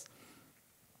wars,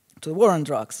 to the war on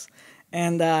drugs.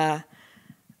 And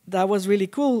that was really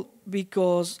cool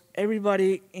because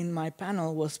everybody in my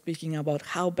panel was speaking about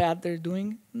how bad they're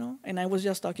doing, you know? And I was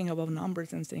just talking about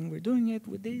numbers and saying we're doing it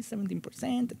with this 17%,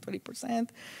 20%,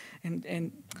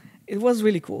 and it was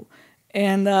really cool.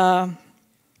 And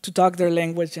to talk their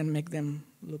language and make them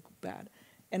look bad.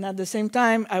 And at the same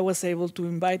time, I was able to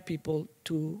invite people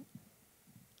to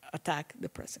attack the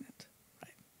president.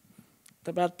 Right?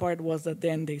 The bad part was that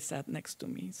then they sat next to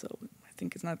me, so I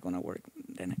think it's not going to work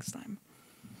the next time.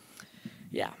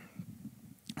 Yeah.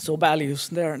 So values,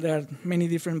 there are many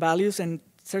different values, and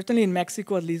certainly in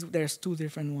Mexico, at least, there's two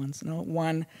different ones. No?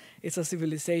 One is a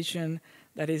civilization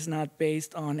that is not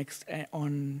based on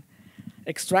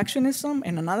extractionism,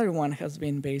 and another one has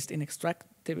been based in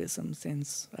extractivism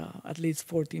since at least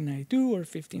 1492 or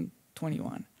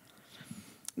 1521.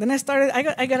 Then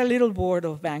I got a little bored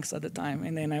of banks at the time,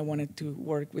 and then I wanted to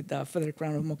work with the Federal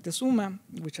Crown of Moctezuma,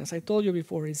 which, as I told you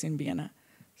before, is in Vienna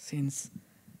since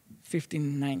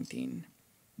 1519.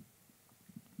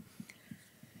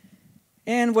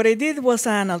 And what I did was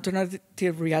an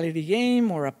alternative reality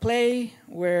game or a play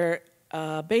where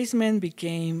basement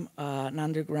became an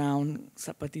underground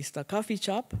Zapatista coffee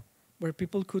shop where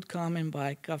people could come and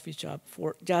buy coffee shop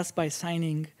for just by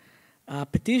signing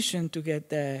petition to get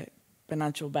the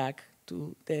penacho back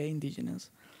to the indigenous.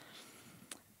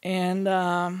 And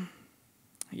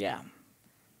yeah,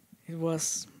 it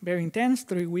was very intense,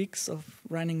 3 weeks of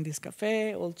running this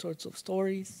cafe, all sorts of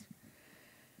stories.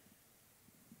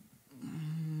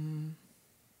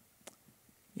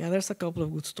 Yeah, there's a couple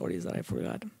of good stories that I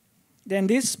forgot. Then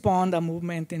this spawned a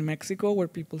movement in Mexico where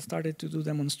people started to do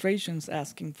demonstrations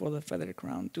asking for the feather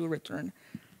crown to return.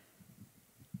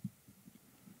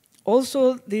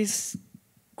 Also, this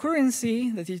currency,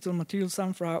 the digital material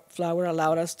sunflower,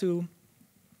 allowed us to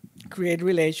create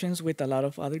relations with a lot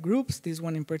of other groups. This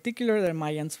one in particular, the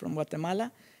Mayans from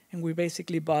Guatemala, and we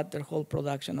basically bought their whole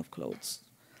production of clothes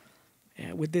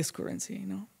with this currency. You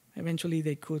know, eventually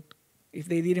they could, if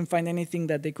they didn't find anything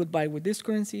that they could buy with this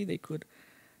currency, they could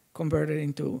convert it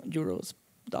into euros,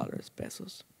 dollars,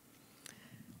 pesos.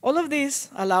 All of this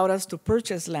allowed us to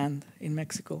purchase land in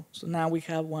Mexico. So now we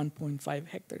have 1.5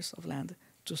 hectares of land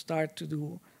to start to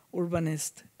do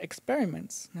urbanist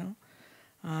experiments, no?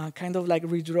 Kind of like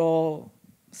redraw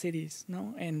cities,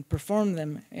 no? And perform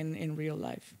them in real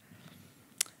life.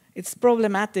 It's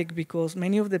problematic because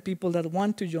many of the people that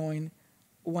want to join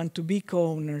want to be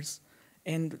co-owners,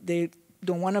 and they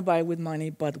don't want to buy with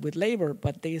money but with labor,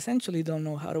 but they essentially don't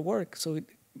know how to work. So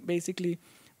basically,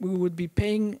 we would be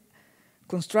paying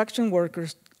construction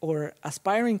workers or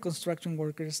aspiring construction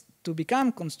workers to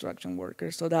become construction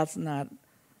workers. So that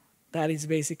is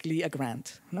basically a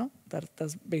grant, no?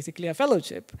 That's basically a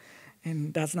fellowship.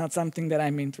 And that's not something that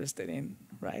I'm interested in,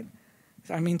 right?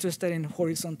 So I'm interested in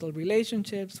horizontal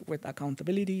relationships with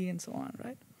accountability and so on,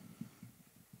 right?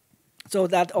 So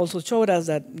that also showed us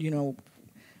that, you know,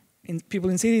 people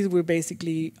in cities, we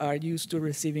basically are used to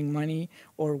receiving money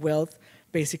or wealth,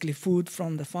 basically food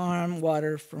from the farm,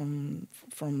 water from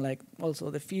like also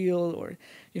the field, or,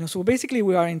 you know, so basically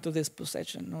we are into this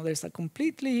possession. No? There's a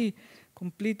completely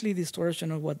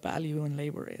distortion of what value and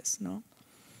labor is. No?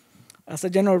 As a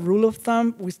general rule of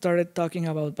thumb, we started talking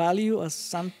about value as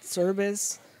some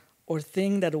service or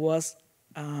thing that was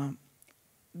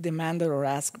demanded or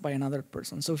asked by another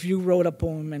person. So if you wrote a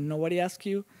poem and nobody asked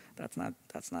you, that's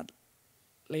not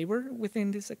labor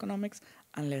within this economics,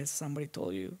 unless somebody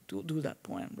told you to do that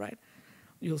poem, right?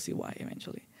 You'll see why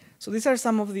eventually. So these are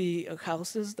some of the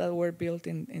houses that were built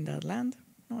in that land,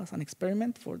 you know, as an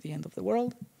experiment for the end of the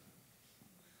world.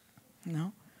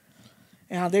 No,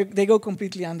 they go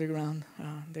completely underground.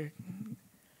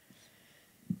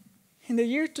 In the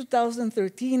year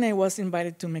 2013, I was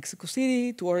invited to Mexico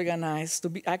City to organize,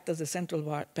 act as the central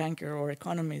banker or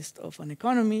economist of an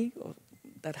economy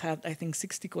that had, I think,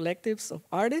 60 collectives of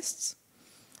artists.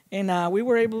 And we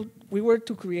were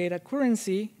to create a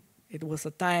currency. It was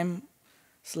a time/money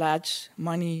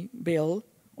bill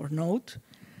or note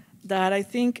that I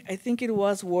think it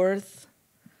was worth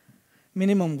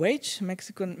minimum wage,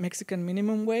 Mexican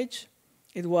minimum wage.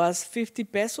 It was 50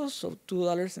 pesos, so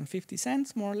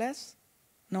 $2.50 more or less.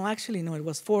 No, actually, no, it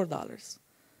was $4.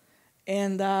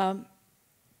 And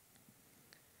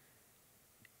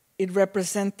it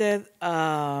represented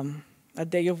a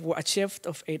shift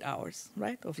of 8 hours,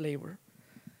 right, of labor.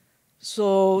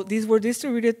 So these were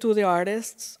distributed to the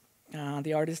artists.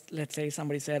 The artist, let's say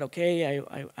somebody said, okay,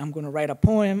 I'm going to write a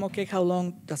poem. Okay, how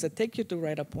long does it take you to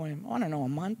write a poem? I don't know, a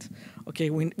month. Okay,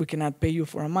 we cannot pay you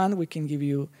for a month. We can give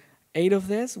you 8 of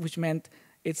this, which meant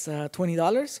it's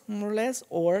 $20 more or less,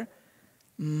 or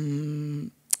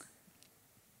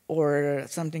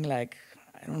something like,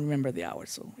 I don't remember the hours.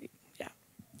 So yeah,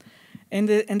 and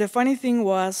the funny thing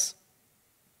was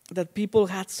that people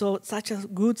had such a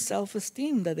good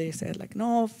self-esteem that they said, like,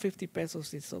 no, 50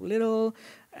 pesos is so little.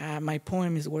 My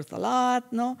poem is worth a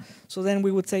lot. No, so then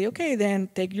we would say, okay, then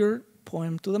take your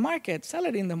poem to the market, sell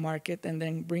it in the market, and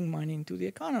then bring money into the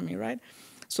economy, right?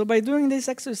 So by doing this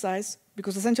exercise,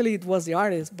 because essentially it was the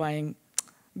artist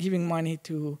giving money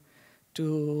to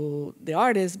the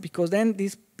artist, because then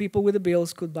these people with the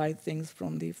bills could buy things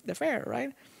from the fair,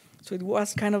 right? So it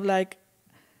was kind of like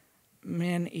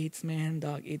man eats man,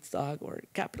 dog eats dog, or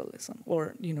capitalism,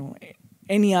 or, you know,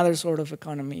 any other sort of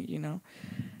economy, you know.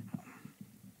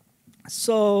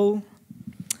 So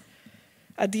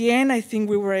at the end, I think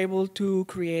we were able to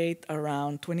create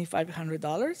around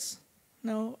 $2,500.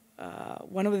 No,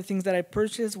 one of the things that I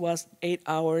purchased was 8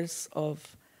 hours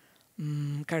of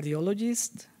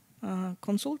cardiologist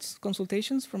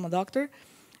consultations from a doctor.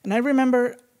 And I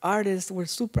remember artists were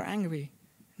super angry,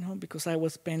 you know, because I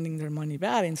was spending their money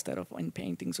bad instead of in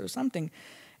paintings or something.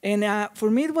 And for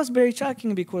me, it was very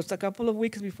shocking because a couple of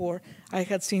weeks before, I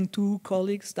had seen 2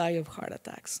 colleagues die of heart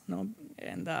attacks. You know?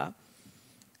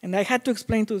 And I had to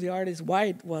explain to the artist why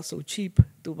it was so cheap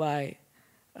to buy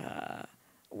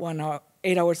 1 hour,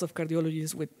 8 hours of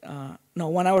cardiologists with, no,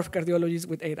 1 hour of cardiologists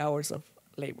with 8 hours of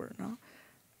labor, no?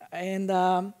 And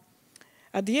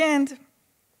at the end,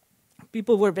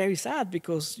 people were very sad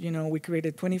because, you know, we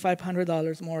created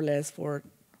 $2,500 more or less for,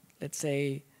 let's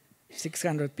say,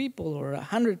 600 people or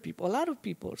 100 people, a lot of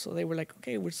people. So they were like,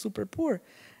 okay, we're super poor.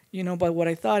 You know, but what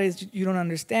I thought is you don't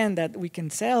understand that we can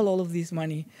sell all of this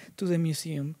money to the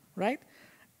museum, right?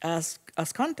 As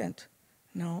content,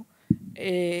 no?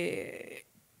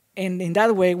 And in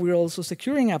that way, we're also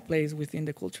securing a place within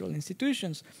the cultural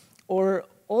institutions. Or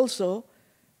also,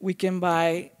 we can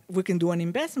do an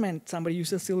investment. Somebody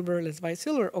uses silver, let's buy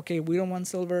silver. Okay, we don't want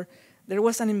silver. There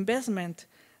was an investment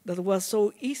that was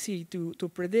so easy to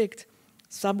predict.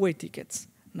 Subway tickets.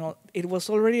 No, it was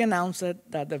already announced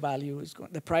that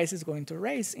the price is going to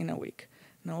raise in a week.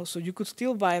 No, so you could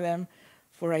still buy them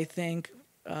for, I think,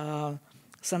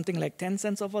 something like 10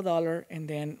 cents of a dollar, and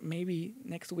then maybe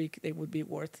next week they would be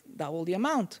worth double the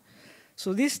amount.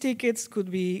 So these tickets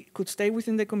could stay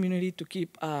within the community to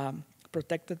keep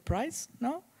protected price,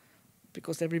 no,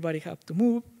 because everybody have to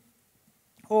move,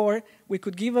 or we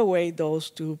could give away those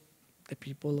to the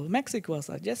people of Mexico as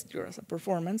a gesture, as a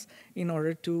performance, in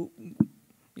order to,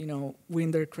 you know,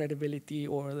 win their credibility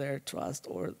or their trust,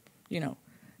 or, you know,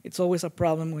 it's always a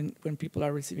problem when people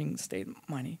are receiving state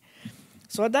money.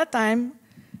 So at that time,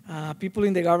 people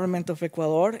in the government of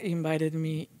Ecuador invited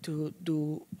me to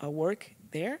do a work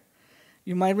there.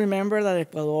 You might remember that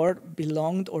Ecuador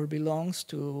belonged or belongs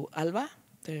to ALBA,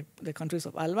 the countries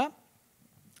of ALBA.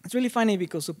 It's really funny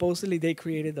because supposedly they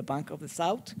created the Bank of the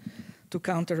South to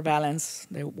counterbalance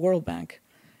the World Bank.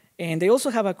 And they also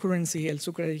have a currency, El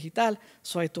Sucre Digital,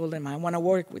 so I told them I want to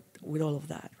work with all of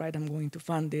that, right? I'm going to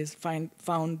found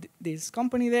this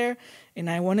company there, and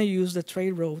I want to use the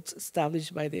trade routes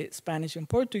established by the Spanish and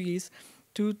Portuguese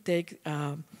to take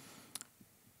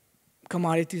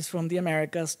commodities from the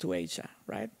Americas to Asia,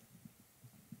 right?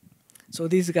 So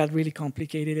this got really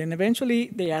complicated, and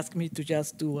eventually they asked me to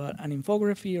just do an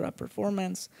infography or a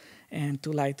performance and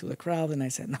to lie to the crowd, and I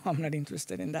said, no, I'm not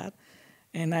interested in that.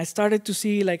 And I started to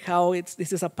see like how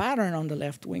this is a pattern on the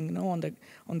left wing, no, on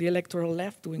the electoral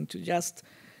left wing, to just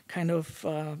kind of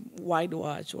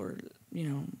whitewash or, you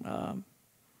know,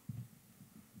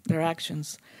 their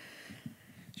actions.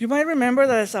 You might remember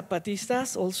that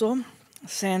Zapatistas also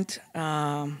sent,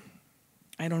 I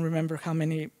don't remember how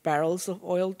many barrels of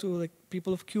oil to the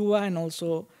people of Cuba, and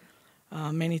also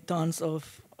many tons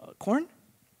of corn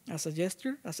as a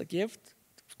gesture, as a gift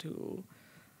to,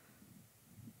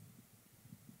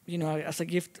 you know, as a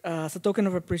gift, as a token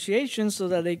of appreciation, so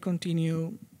that they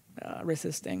continue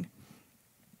resisting.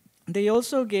 They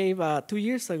also gave 2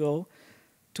 years ago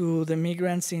to the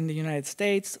migrants in the United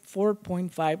States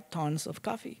 4.5 tons of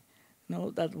coffee, you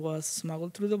know, that was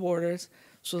smuggled through the borders,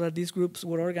 so that these groups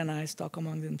would organize, talk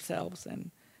among themselves,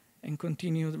 and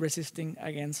continue resisting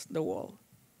against the wall.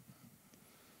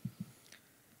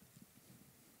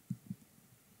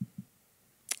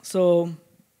 So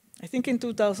I think in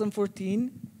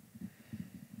 2014,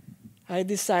 I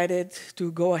decided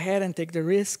to go ahead and take the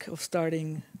risk of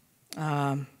starting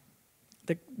the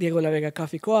Diego La Vega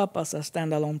Coffee Co-op as a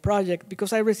standalone project,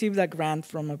 because I received a grant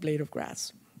from A Blade of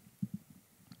Grass.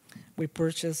 We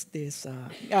purchased this.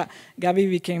 Gabby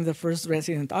became the first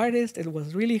resident artist. It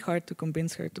was really hard to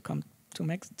convince her to come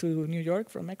to New York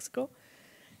from Mexico.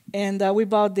 And we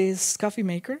bought this coffee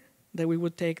maker that we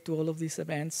would take to all of these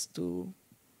events to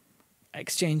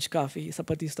exchange coffee,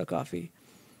 Zapatista coffee.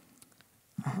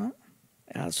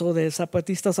 So the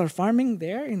Zapatistas are farming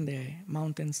there in the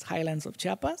mountains, highlands of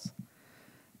Chiapas.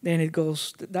 Then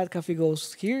that coffee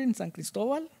goes here in San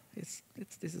Cristobal. This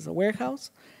is a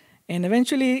warehouse. And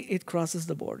eventually it crosses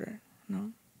the border,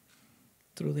 no?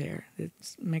 Through there.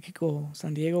 It's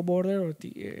Mexico-San Diego border, or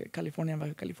the California,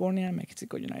 Baja California,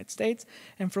 Mexico, United States.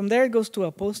 And from there it goes to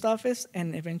a post office,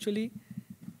 and eventually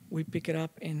we pick it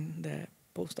up in the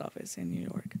post office in New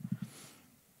York.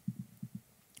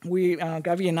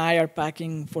 Gabby and I are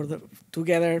packing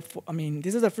together.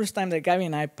 This is the first time that Gabby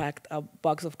and I packed a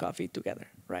box of coffee together,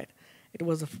 right? It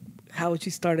was how she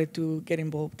started to get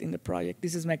involved in the project.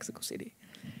 This is Mexico City.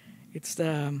 It's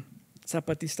the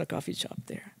Zapatista coffee shop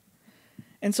there.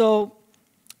 And so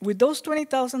with those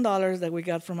 $20,000 that we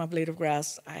got from A Blade of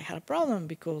Grass, I had a problem,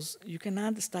 because you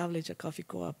cannot establish a coffee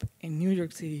co-op in New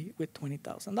York City with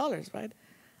 $20,000, right?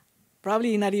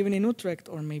 Probably not even in Utrecht,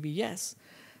 or maybe yes.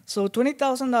 So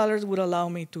 $20,000 would allow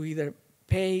me to either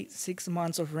pay 6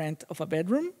 months of rent of a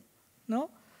bedroom, no,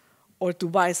 or to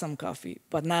buy some coffee,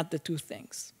 but not the two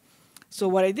things. So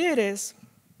what I did is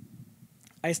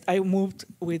I moved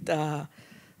with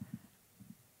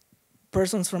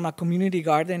persons from a community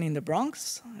garden in the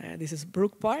Bronx. This is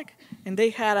Brook Park. And they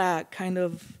had a kind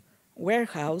of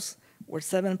warehouse where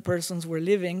 7 persons were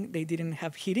living. They didn't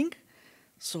have heating,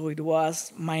 so it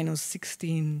was minus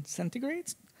 16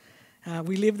 centigrades.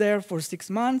 We lived there for 6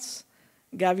 months.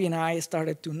 Gabby and I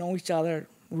started to know each other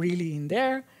really in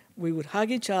there. We would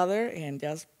hug each other and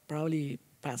just probably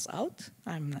pass out.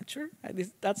 I'm not sure.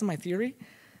 That's my theory,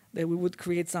 that we would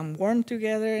create some warmth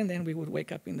together and then we would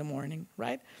wake up in the morning,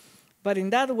 right? But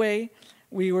in that way,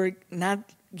 we were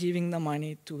not giving the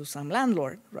money to some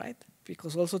landlord, right?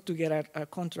 Because also to get a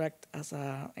contract as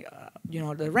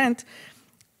the rent,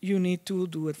 you need to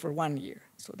do it for 1 year.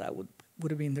 So that would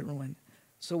have been the ruin.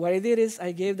 So what I did is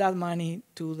I gave that money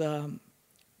to the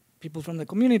people from the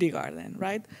community garden,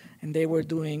 right? And they were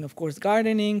doing, of course,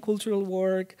 gardening, cultural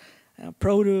work,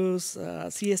 produce,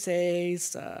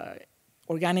 CSAs,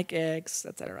 organic eggs,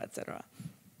 et cetera, et cetera.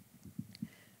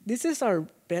 This is our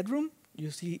bedroom.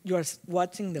 You are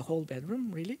watching the whole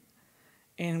bedroom, really.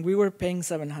 And we were paying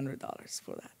 $700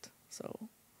 for that. So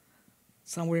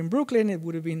somewhere in Brooklyn, it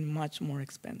would have been much more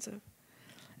expensive.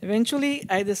 Eventually,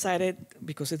 I decided,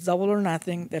 because it's double or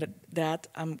nothing, that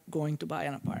I'm going to buy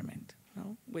an apartment,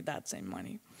 with that same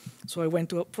money. So I went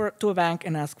to a bank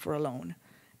and asked for a loan.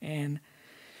 And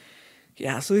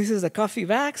yeah, so this is the coffee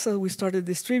bag. So we started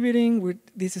distributing.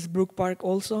 This is Brook Park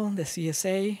also, the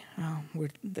CSA. We're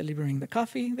delivering the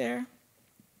coffee there.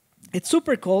 It's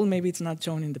super cold. Maybe it's not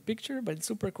shown in the picture, but it's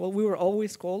super cold. We were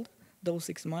always cold those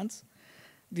 6 months.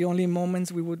 The only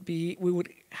moments we would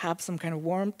have some kind of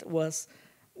warmth was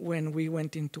when we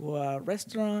went into a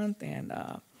restaurant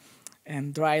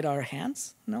and dried our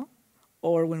hands,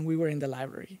 or when we were in the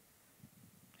library.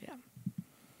 Yeah.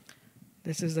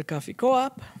 This is the coffee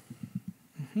co-op.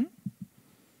 Mm-hmm.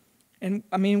 And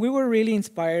I mean, we were really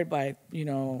inspired by,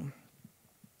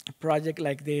 a project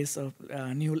like this of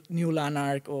New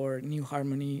Lanark or New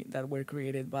Harmony that were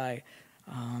created by,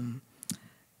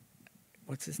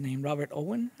 what's his name? Robert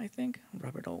Owen, I think.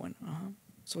 Robert Owen.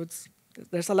 So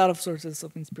there's a lot of sources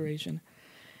of inspiration.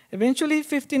 Eventually,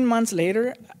 15 months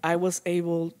later, I was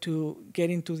able to get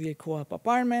into the co-op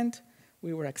apartment.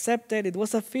 We were accepted. It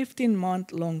was a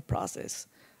 15-month-long process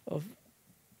of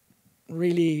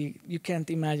really, you can't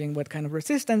imagine what kind of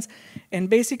resistance. And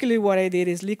basically what I did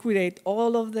is liquidate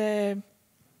all of the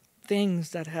things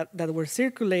that were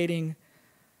circulating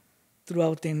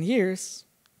throughout 10 years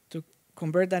to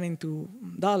convert that into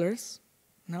dollars,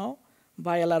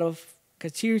 buy a lot of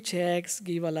cashier checks,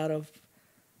 give a lot of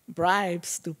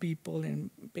bribes to people, and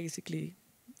basically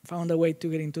found a way to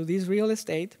get into this real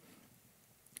estate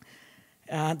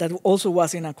that also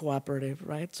was in a cooperative,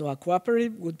 right? So a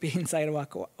cooperative would be inside of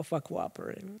a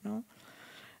cooperative.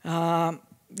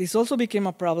 This also became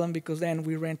a problem because then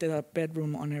we rented a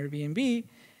bedroom on Airbnb,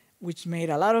 which made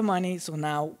a lot of money. So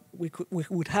now we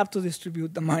would have to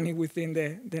distribute the money within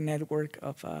the network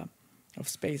of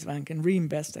Space Bank and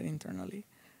reinvest it internally.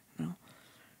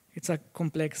 It's a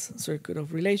complex circuit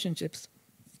of relationships.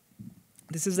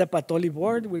 This is the Patoli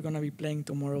board. We're going to be playing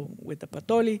tomorrow with the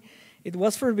Patoli. It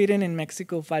was forbidden in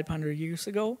Mexico 500 years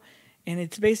ago, and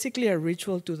it's basically a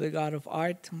ritual to the god of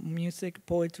art, music,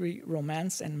 poetry,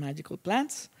 romance, and magical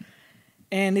plants.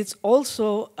 And it's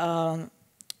also a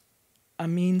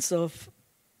means of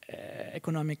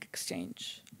economic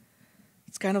exchange.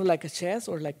 It's kind of like a chess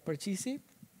or like parchisi.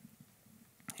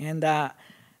 And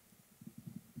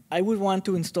I would want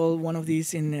to install one of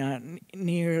these in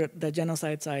near the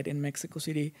genocide site in Mexico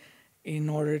City in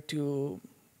order to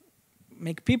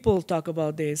make people talk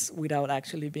about this without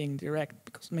actually being direct,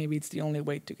 because maybe it's the only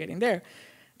way to get in there.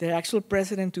 The actual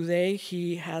president today,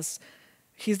 he's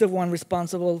the one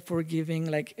responsible for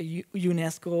giving like a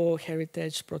UNESCO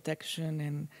heritage protection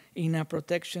and INA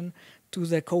protection to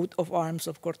the coat of arms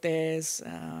of Cortés,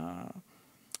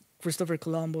 Christopher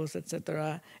Columbus,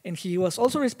 etc. And he was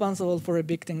also responsible for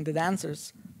evicting the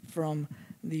dancers from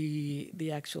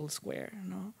the actual square.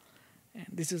 And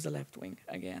this is the left wing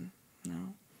again.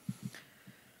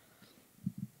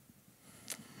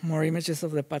 More images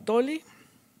of the Patoli.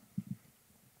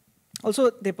 Also,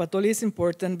 the Patoli is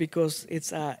important because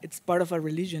it's part of a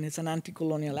religion. It's an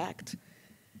anti-colonial act.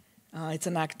 It's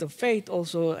an act of faith.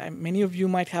 Also, many of you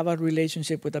might have a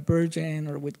relationship with a virgin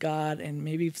or with God, and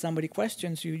maybe if somebody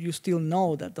questions you, you still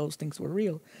know that those things were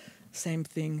real. Same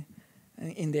thing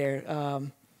in there.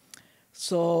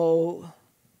 So,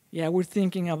 yeah, we're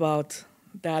thinking about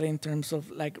that in terms of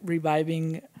like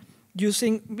reviving,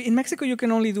 in Mexico you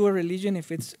can only do a religion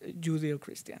if it's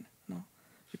Judeo-Christian.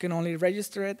 You can only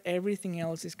register it. Everything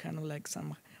else is kind of like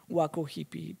some wacko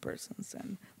hippie persons,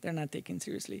 and they're not taken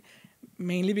seriously,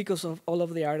 mainly because of all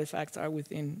of the artifacts are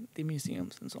within the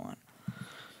museums and so on.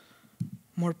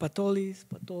 More patolis,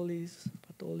 patolis,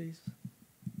 patolis.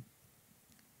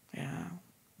 Yeah,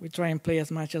 we try and play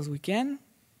as much as we can,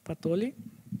 patoli.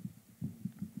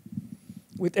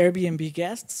 With Airbnb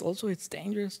guests, also it's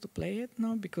dangerous to play it,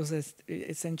 no, because it's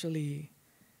essentially,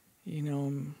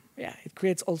 yeah, it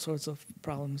creates all sorts of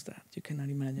problems that you cannot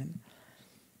imagine.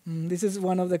 This is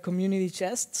one of the community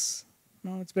chests.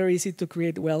 No, it's very easy to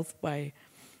create wealth by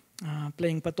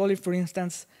playing patoli. For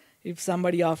instance, if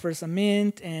somebody offers a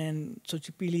mint and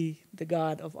Xochipilli, the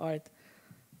god of art,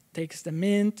 takes the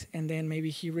mint, and then maybe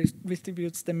he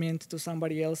distributes the mint to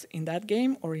somebody else in that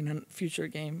game or in a future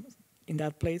game in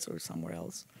that place or somewhere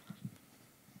else.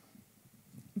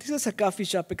 This is a coffee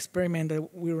shop experiment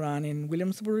that we ran in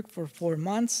Williamsburg for 4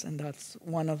 months, and that's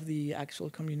one of the actual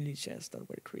community chests that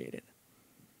were created.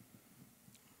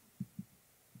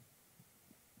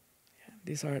 Yeah,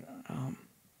 these are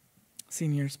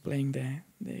seniors playing the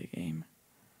game.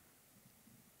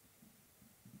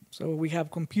 So we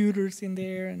have computers in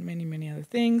there and many, many other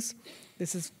things.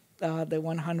 This is the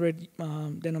 100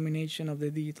 denomination of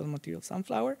the digital material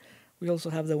sunflower. We also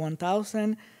have the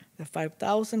 1,000, the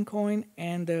 5,000 coin,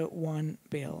 and the 1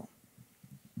 bill.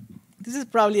 This is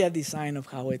probably a design of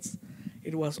how it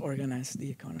was organized, the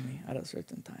economy, at a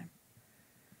certain time.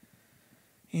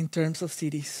 In terms of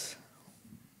cities.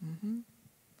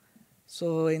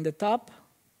 So in the top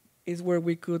is where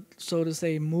we could, so to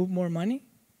say, move more money,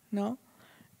 no?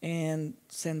 And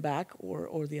send back,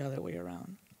 or the other way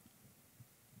around.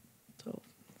 So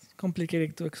it's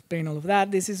complicated to explain all of that.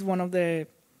 This is one of the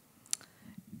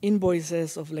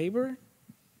invoices of labor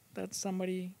that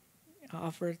somebody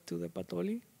offered to the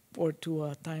Patoli or to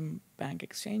a time bank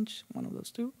exchange, one of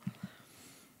those two.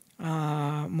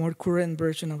 More current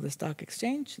version of the stock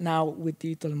exchange, now with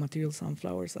digital material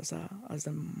sunflowers as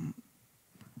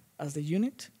the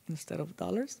unit instead of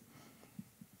dollars.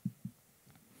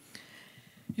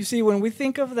 You see, when we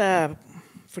think of the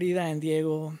Frida and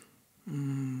Diego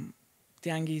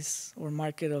tianguis or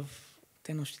market of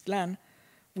Tenochtitlan,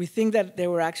 we think that they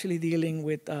were actually dealing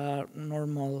with a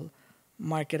normal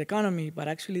market economy, but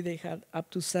actually they had up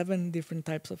to 7 different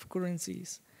types of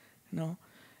currencies,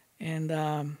 and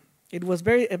it was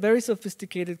a very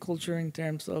sophisticated culture in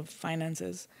terms of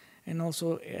finances, and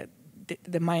also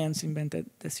the Mayans invented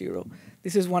the zero.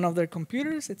 This is one of their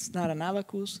computers. It's not an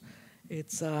abacus.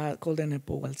 It's called an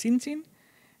Epohualtzintzin,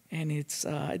 and it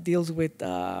deals with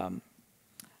a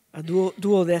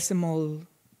duodecimal.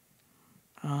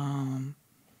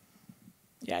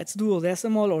 It's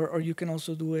duodecimal, or you can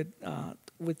also do it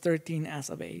with 13 as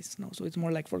a base. No? So it's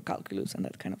more like for calculus and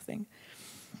that kind of thing.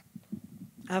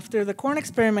 After the corn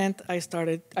experiment, I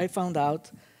found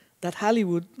out that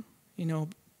Hollywood,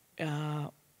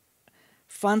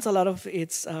 funds a lot of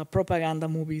its propaganda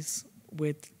movies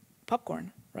with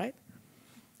popcorn, right?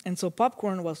 And so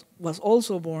popcorn was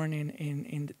also born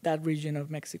in that region of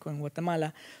Mexico and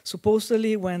Guatemala,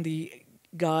 supposedly when the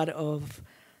god of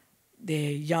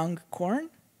the young corn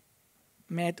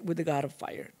met with the god of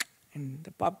fire, and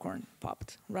the popcorn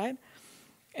popped, right?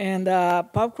 And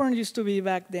popcorn used to be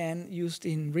back then used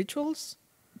in rituals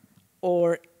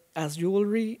or as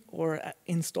jewelry or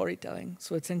in storytelling.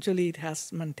 So essentially it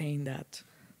has maintained that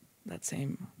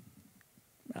same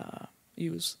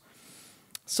use.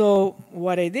 So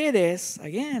what I did is,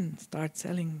 again, start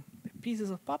selling the pieces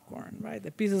of popcorn, right?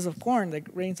 The pieces of corn, the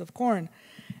grains of corn.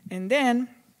 And then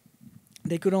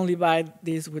they could only buy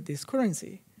this with this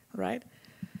currency, right?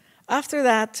 After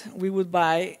that, we would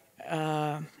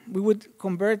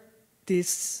convert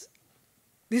this,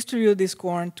 distribute this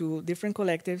corn to different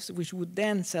collectives, which would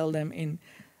then sell them in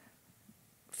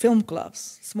film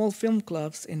clubs, small film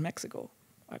clubs in Mexico,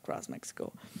 across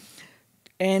Mexico.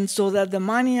 And so that the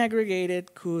money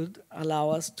aggregated could allow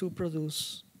us to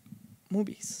produce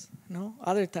movies,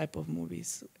 other type of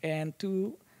movies, and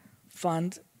to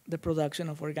fund the production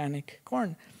of organic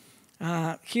corn.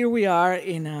 Here we are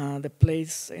in the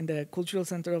place, in the cultural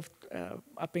center of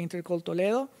a painter called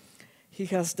Toledo. He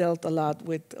has dealt a lot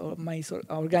with maize or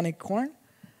organic corn,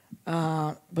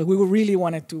 but we really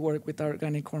wanted to work with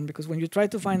organic corn, because when you try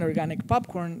to find organic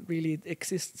popcorn, really it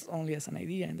exists only as an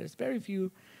idea, and there's very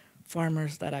few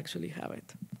farmers that actually have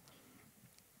it.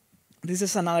 This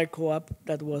is another co-op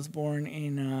that was born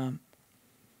in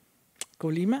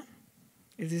Colima.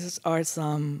 These are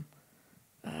some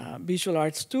visual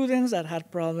arts students that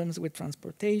had problems with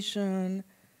transportation,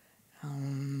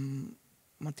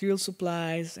 material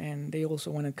supplies, and they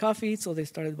also wanted coffee, so they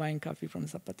started buying coffee from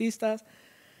Zapatistas.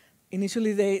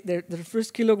 Initially, their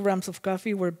first kilograms of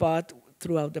coffee were bought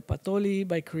throughout the Patoli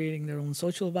by creating their own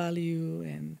social value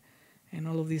and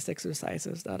all of these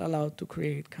exercises that allowed to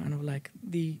create kind of like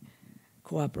the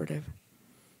cooperative.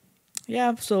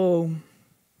 Yeah, so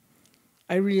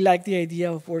I really like the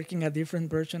idea of working a different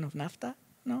version of NAFTA,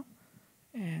 no?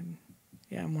 And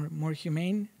yeah, more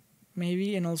humane,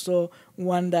 maybe, and also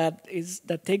one that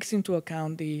takes into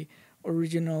account the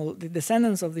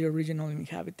descendants of the original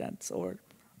inhabitants, or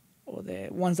the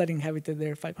ones that inhabited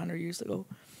there 500 years ago.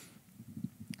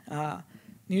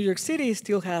 New York City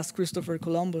still has Christopher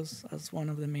Columbus as one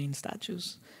of the main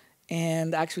statues.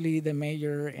 And actually, the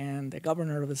mayor and the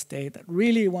governor of the state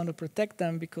really want to protect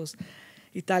them because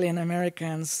Italian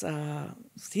Americans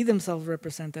see themselves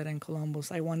represented in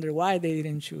Columbus. I wonder why they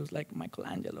didn't choose like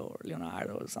Michelangelo or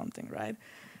Leonardo or something, right?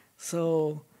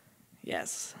 So,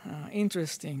 yes,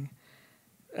 interesting.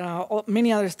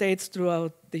 Many other states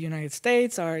throughout the United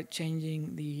States are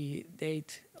changing the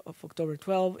date of October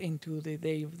 12 into the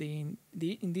Day of the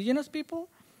Indigenous People.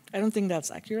 I don't think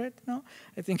that's accurate, no?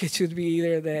 I think it should be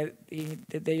either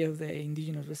the Day of the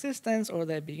Indigenous Resistance or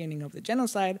the beginning of the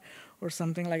genocide or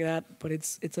something like that, but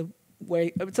it's a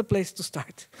place to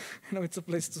start. It's a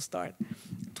place to start.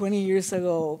 20 years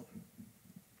ago,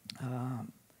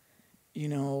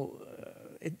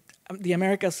 the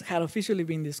Americas had officially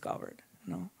been discovered,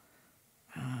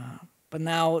 but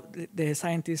now the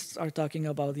scientists are talking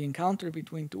about the encounter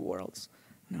between two worlds,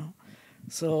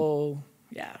 So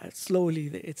yeah, slowly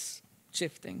it's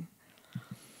shifting.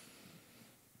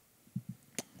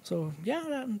 So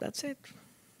yeah, that's it.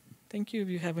 Thank you. If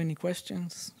you have any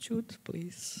questions, shoot,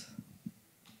 please.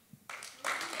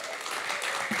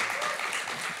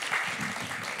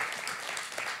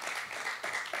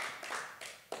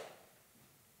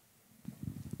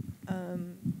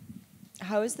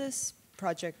 How is this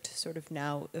project sort of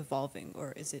now evolving,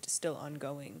 or is it still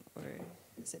ongoing, or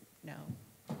is it now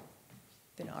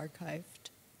been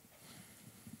archived?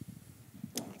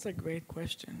 That's a great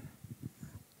question.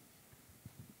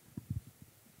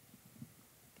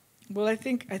 Well, I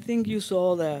think you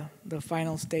saw the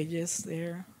final stages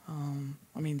there.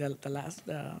 I mean,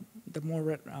 the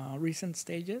more recent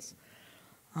stages.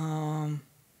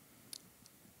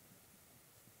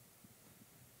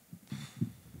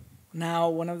 Now,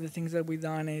 one of the things that we've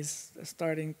done is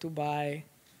starting to buy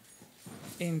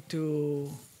into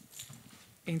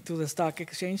the stock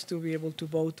exchange to be able to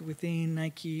vote within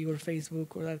Nike or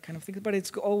Facebook or that kind of thing. But it's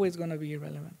always going to be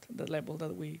irrelevant, the level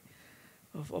that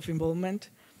of involvement.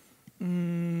 I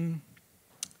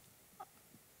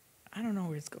don't know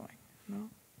where it's going,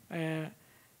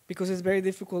 because it's very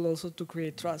difficult also to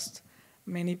create trust.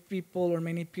 Many people or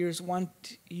many peers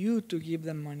want you to give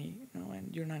them money, and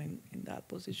you're not in that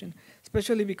position.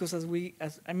 Especially because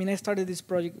I started this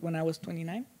project when I was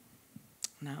 29.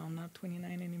 Now I'm not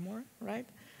 29 anymore, right?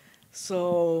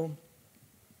 So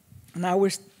now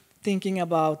we're thinking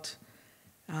about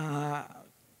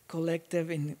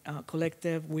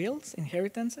collective wills,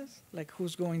 inheritances, like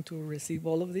who's going to receive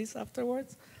all of these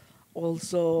afterwards.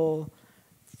 Also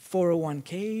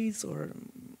 401ks, or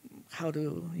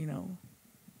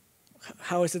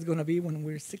how is it going to be when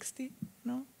we're 60,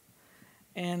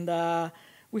 And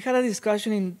we had a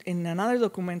discussion in another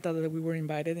documenta that we were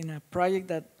invited in a project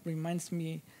that reminds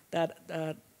me that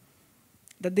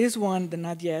this one, the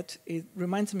Not Yet, it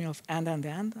reminds me of And. I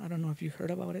don't know if you heard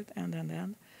about it,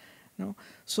 And. No?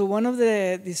 So one of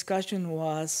the discussion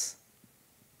was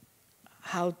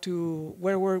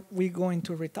where were we going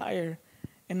to retire?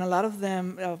 And a lot of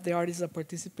the artists that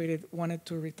participated, wanted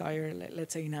to retire,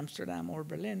 let's say in Amsterdam or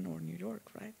Berlin or New York,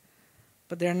 right?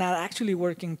 But they're not actually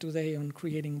working today on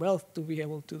creating wealth to be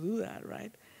able to do that,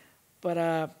 right? But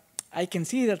I can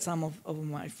see that some of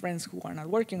my friends who are not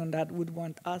working on that would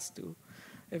want us to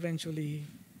eventually,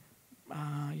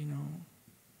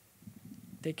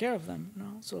 take care of them,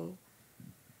 So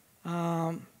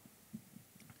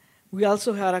we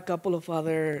also had a couple of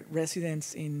other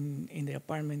residents in the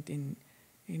apartment in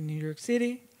New York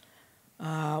City.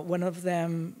 One of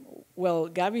them,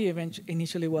 Gabby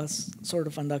initially was sort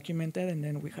of undocumented, and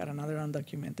then we had another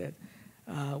undocumented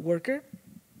worker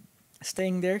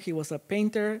staying there. He was a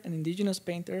painter, an indigenous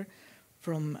painter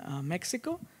from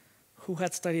Mexico, who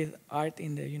had studied art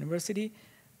in the university,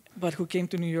 but who came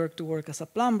to New York to work as a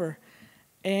plumber.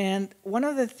 And one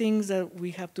of the things that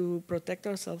we have to protect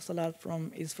ourselves a lot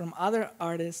from is from other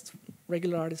artists,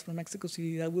 regular artists from Mexico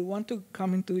City, that we want to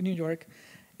come into New York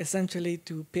essentially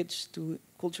to pitch to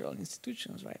cultural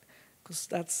institutions, right? Because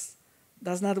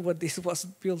that's not what this was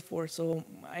built for. So,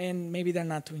 and maybe they're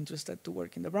not too interested to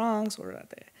work in the Bronx or at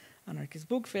the Anarchist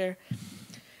Book Fair.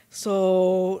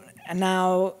 So, and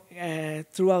now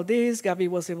throughout this, Gabby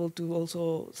was able to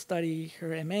also study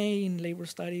her MA in labor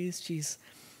studies.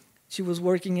 She was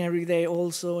working every day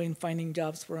also in finding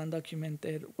jobs for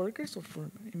undocumented workers or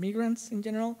for immigrants in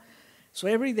general. So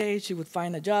every day she would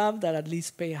find a job that at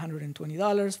least pay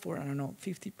 $120 for, I don't know,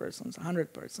 50 persons,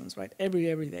 100 persons, right?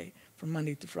 Every day from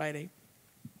Monday to Friday.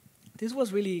 This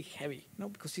was really heavy,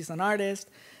 because she's an artist,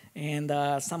 and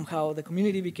somehow the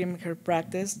community became her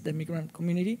practice, the migrant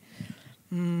community.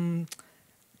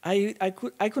 I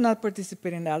could not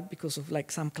participate in that because of like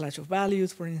some clash of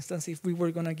values. For instance, if we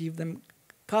were gonna give them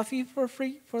coffee for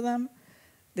free for them,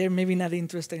 they're maybe not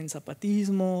interested in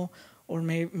zapatismo, or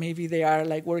maybe they are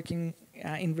like working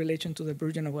in relation to the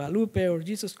Virgin of Guadalupe or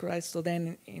Jesus Christ. So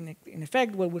then, in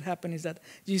effect, what would happen is that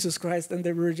Jesus Christ and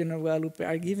the Virgin of Guadalupe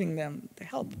are giving them the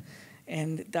help,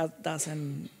 and that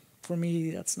doesn't. For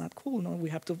me, that's not cool. No,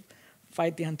 we have to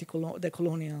fight the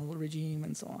colonial regime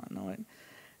and so on. No?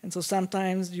 And so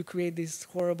sometimes you create these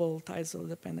horrible ties of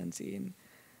dependency,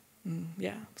 and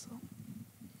yeah. So.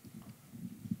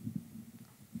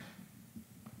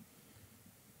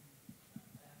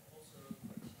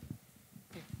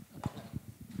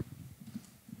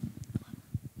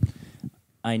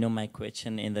 I know my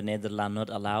question in the Netherlands not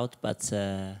allowed, but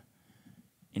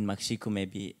in Mexico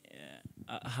maybe.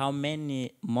 How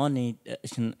many money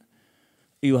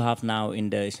you have now in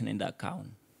the account?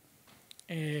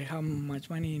 How much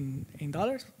money in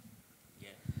dollars? Yeah.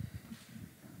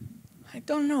 I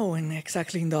don't know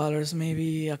exactly in dollars.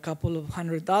 Maybe a couple of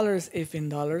 $100 if in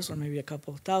dollars, or maybe a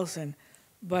couple of thousand.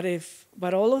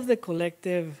 But all of the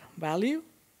collective value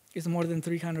is more than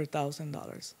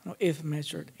 $300,000 if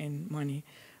measured in money.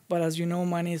 But as you know,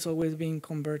 money is always being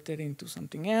converted into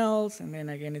something else, and then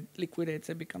again it liquidates,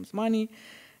 it becomes money,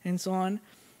 and so on.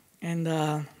 And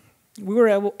we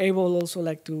were able also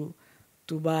like to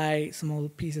buy small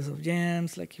pieces of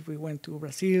gems. Like if we went to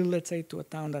Brazil, let's say, to a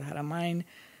town that had a mine,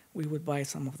 we would buy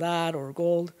some of that, or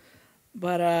gold.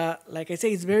 But like I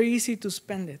say, it's very easy to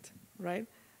spend it, right?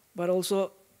 But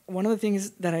also, one of the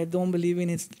things that I don't believe in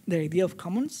is the idea of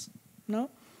commons,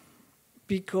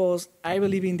 because I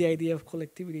believe in the idea of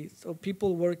collectivity, so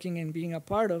people working and being a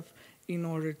part of in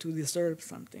order to deserve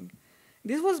something.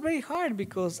 This was very hard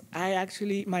because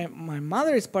my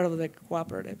mother is part of the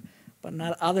cooperative, but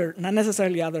not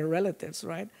necessarily other relatives,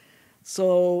 right?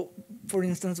 So, for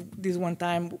instance, this one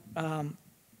time,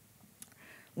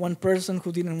 one person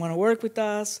who didn't want to work with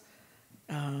us,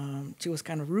 she was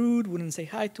kind of rude, wouldn't say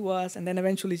hi to us, and then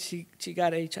eventually she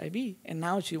got HIV, and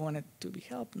now she wanted to be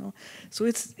helped. So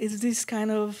it's this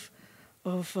kind of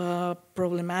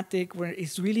problematic where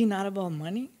it's really not about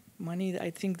money. Money, I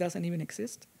think, doesn't even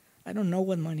exist. I don't know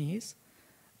what money is.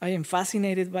 I am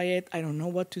fascinated by it. I don't know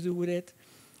what to do with it.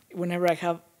 Whenever I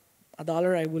have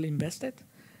 $1, I will invest it.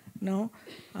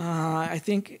 I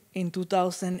think in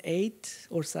 2008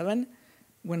 or 2007.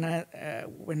 When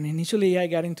initially I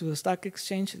got into the stock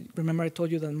exchange, remember I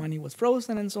told you that money was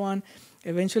frozen and so on.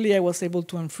 Eventually I was able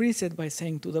to unfreeze it by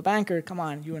saying to the banker, come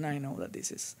on, you and I know that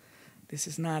this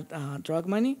is not drug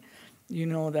money. You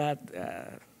know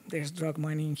that there's drug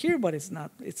money in here, but it's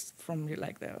not. It's from your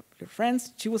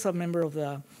friends. She was a member of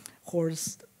the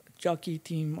horse jockey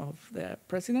team of the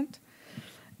president.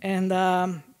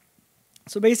 And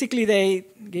so basically, they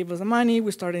gave us the money.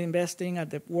 We started investing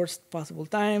at the worst possible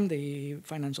time, the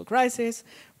financial crisis,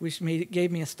 which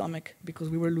gave me a stomach because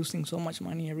we were losing so much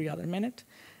money every other minute.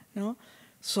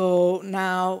 So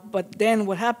now, but then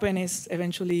what happened is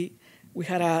eventually we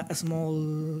had a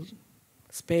small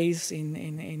space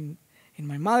in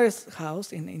my mother's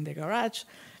house in the garage,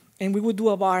 and we would do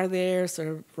a bar there,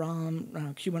 serve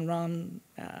rum, Cuban rum,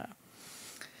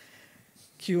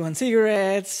 Cuban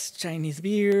cigarettes, Chinese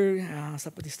beer,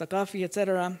 Zapatista coffee,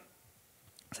 etc.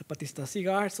 Zapatista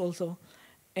cigars also.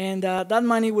 And that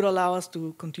money would allow us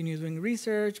to continue doing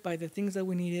research, buy the things that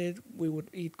we needed. We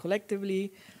would eat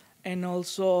collectively. And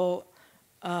also,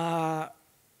 at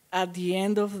the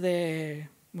end of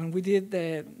when we did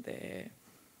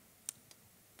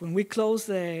when we closed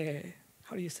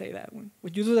how do you say that? When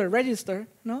you do the register,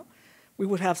 we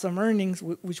would have some earnings,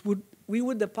 which we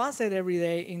would deposit every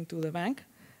day into the bank.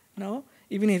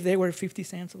 Even if they were 50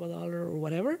 cents of a dollar or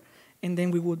whatever, and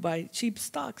then we would buy cheap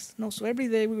stocks. So every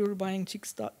day we were buying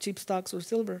cheap stocks or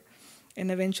silver, and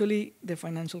eventually the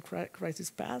financial crisis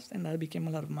passed, and that became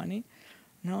a lot of money.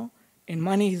 And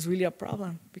money is really a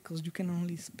problem because you can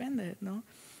only spend it.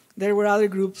 There were other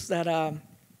groups that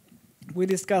we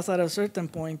discussed at a certain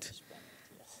point.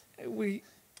 We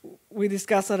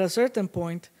discussed at a certain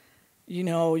point.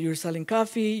 You're selling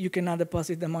coffee, you cannot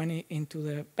deposit the money into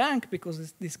the bank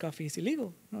because this coffee is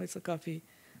illegal. It's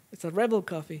a rebel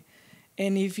coffee.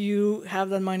 And if you have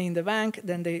that money in the bank,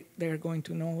 then they're going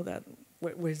to know that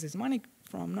where's this money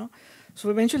from, So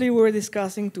eventually we were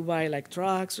discussing to buy like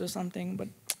trucks or something. But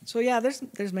so yeah,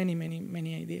 there's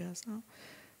many ideas,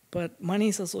 But money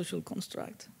is a social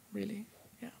construct, really.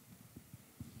 Yeah.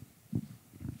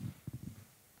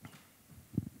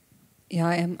 Yeah,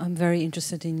 I'm very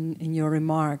interested in your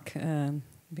remark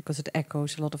because it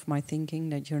echoes a lot of my thinking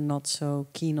that you're not so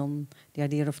keen on the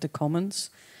idea of the commons,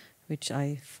 which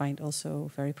I find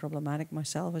also very problematic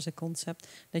myself as a concept,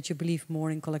 that you believe more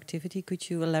in collectivity. Could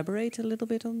you elaborate a little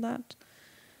bit on that?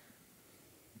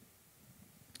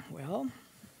 Well,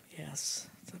 yes,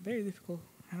 it's a very difficult,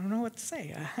 I don't know what to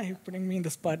say. You're putting me in the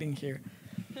spot in here.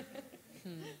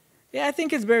 Yeah, I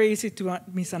think it's very easy to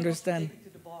misunderstand.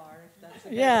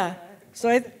 Yeah, so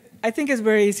I think it's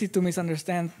very easy to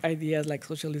misunderstand ideas like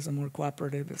socialism or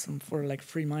cooperativism for like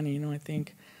free money. I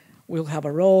think we'll have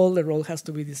a role. The role has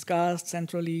to be discussed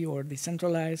centrally or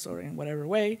decentralized or in whatever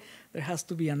way. There has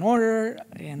to be an order,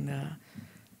 and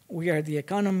we are the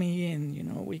economy,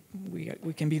 and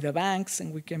we can be the banks,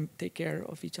 and we can take care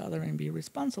of each other and be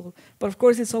responsible. But of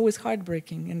course, it's always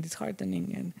heartbreaking and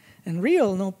disheartening and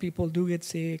real. No, people do get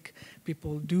sick.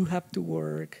 People do have to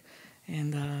work.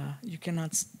 And you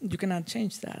cannot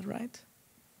change that, right?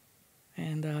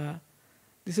 And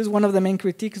this is one of the main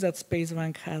critiques that Space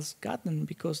Bank has gotten,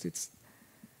 because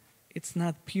it's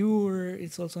not pure.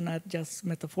 It's also not just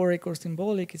metaphoric or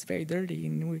symbolic. It's very dirty,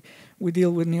 and we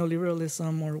deal with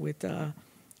neoliberalism or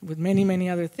with many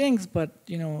other things. But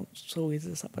so is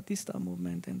the Zapatista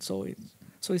movement, and so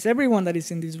is everyone that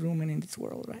is in this room and in this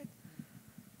world, right?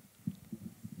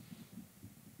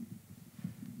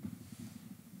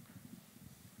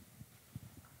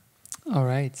 All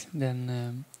right,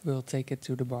 then we'll take it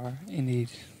to the bar, indeed.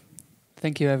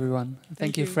 Thank you, everyone.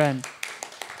 Thank you, Fran.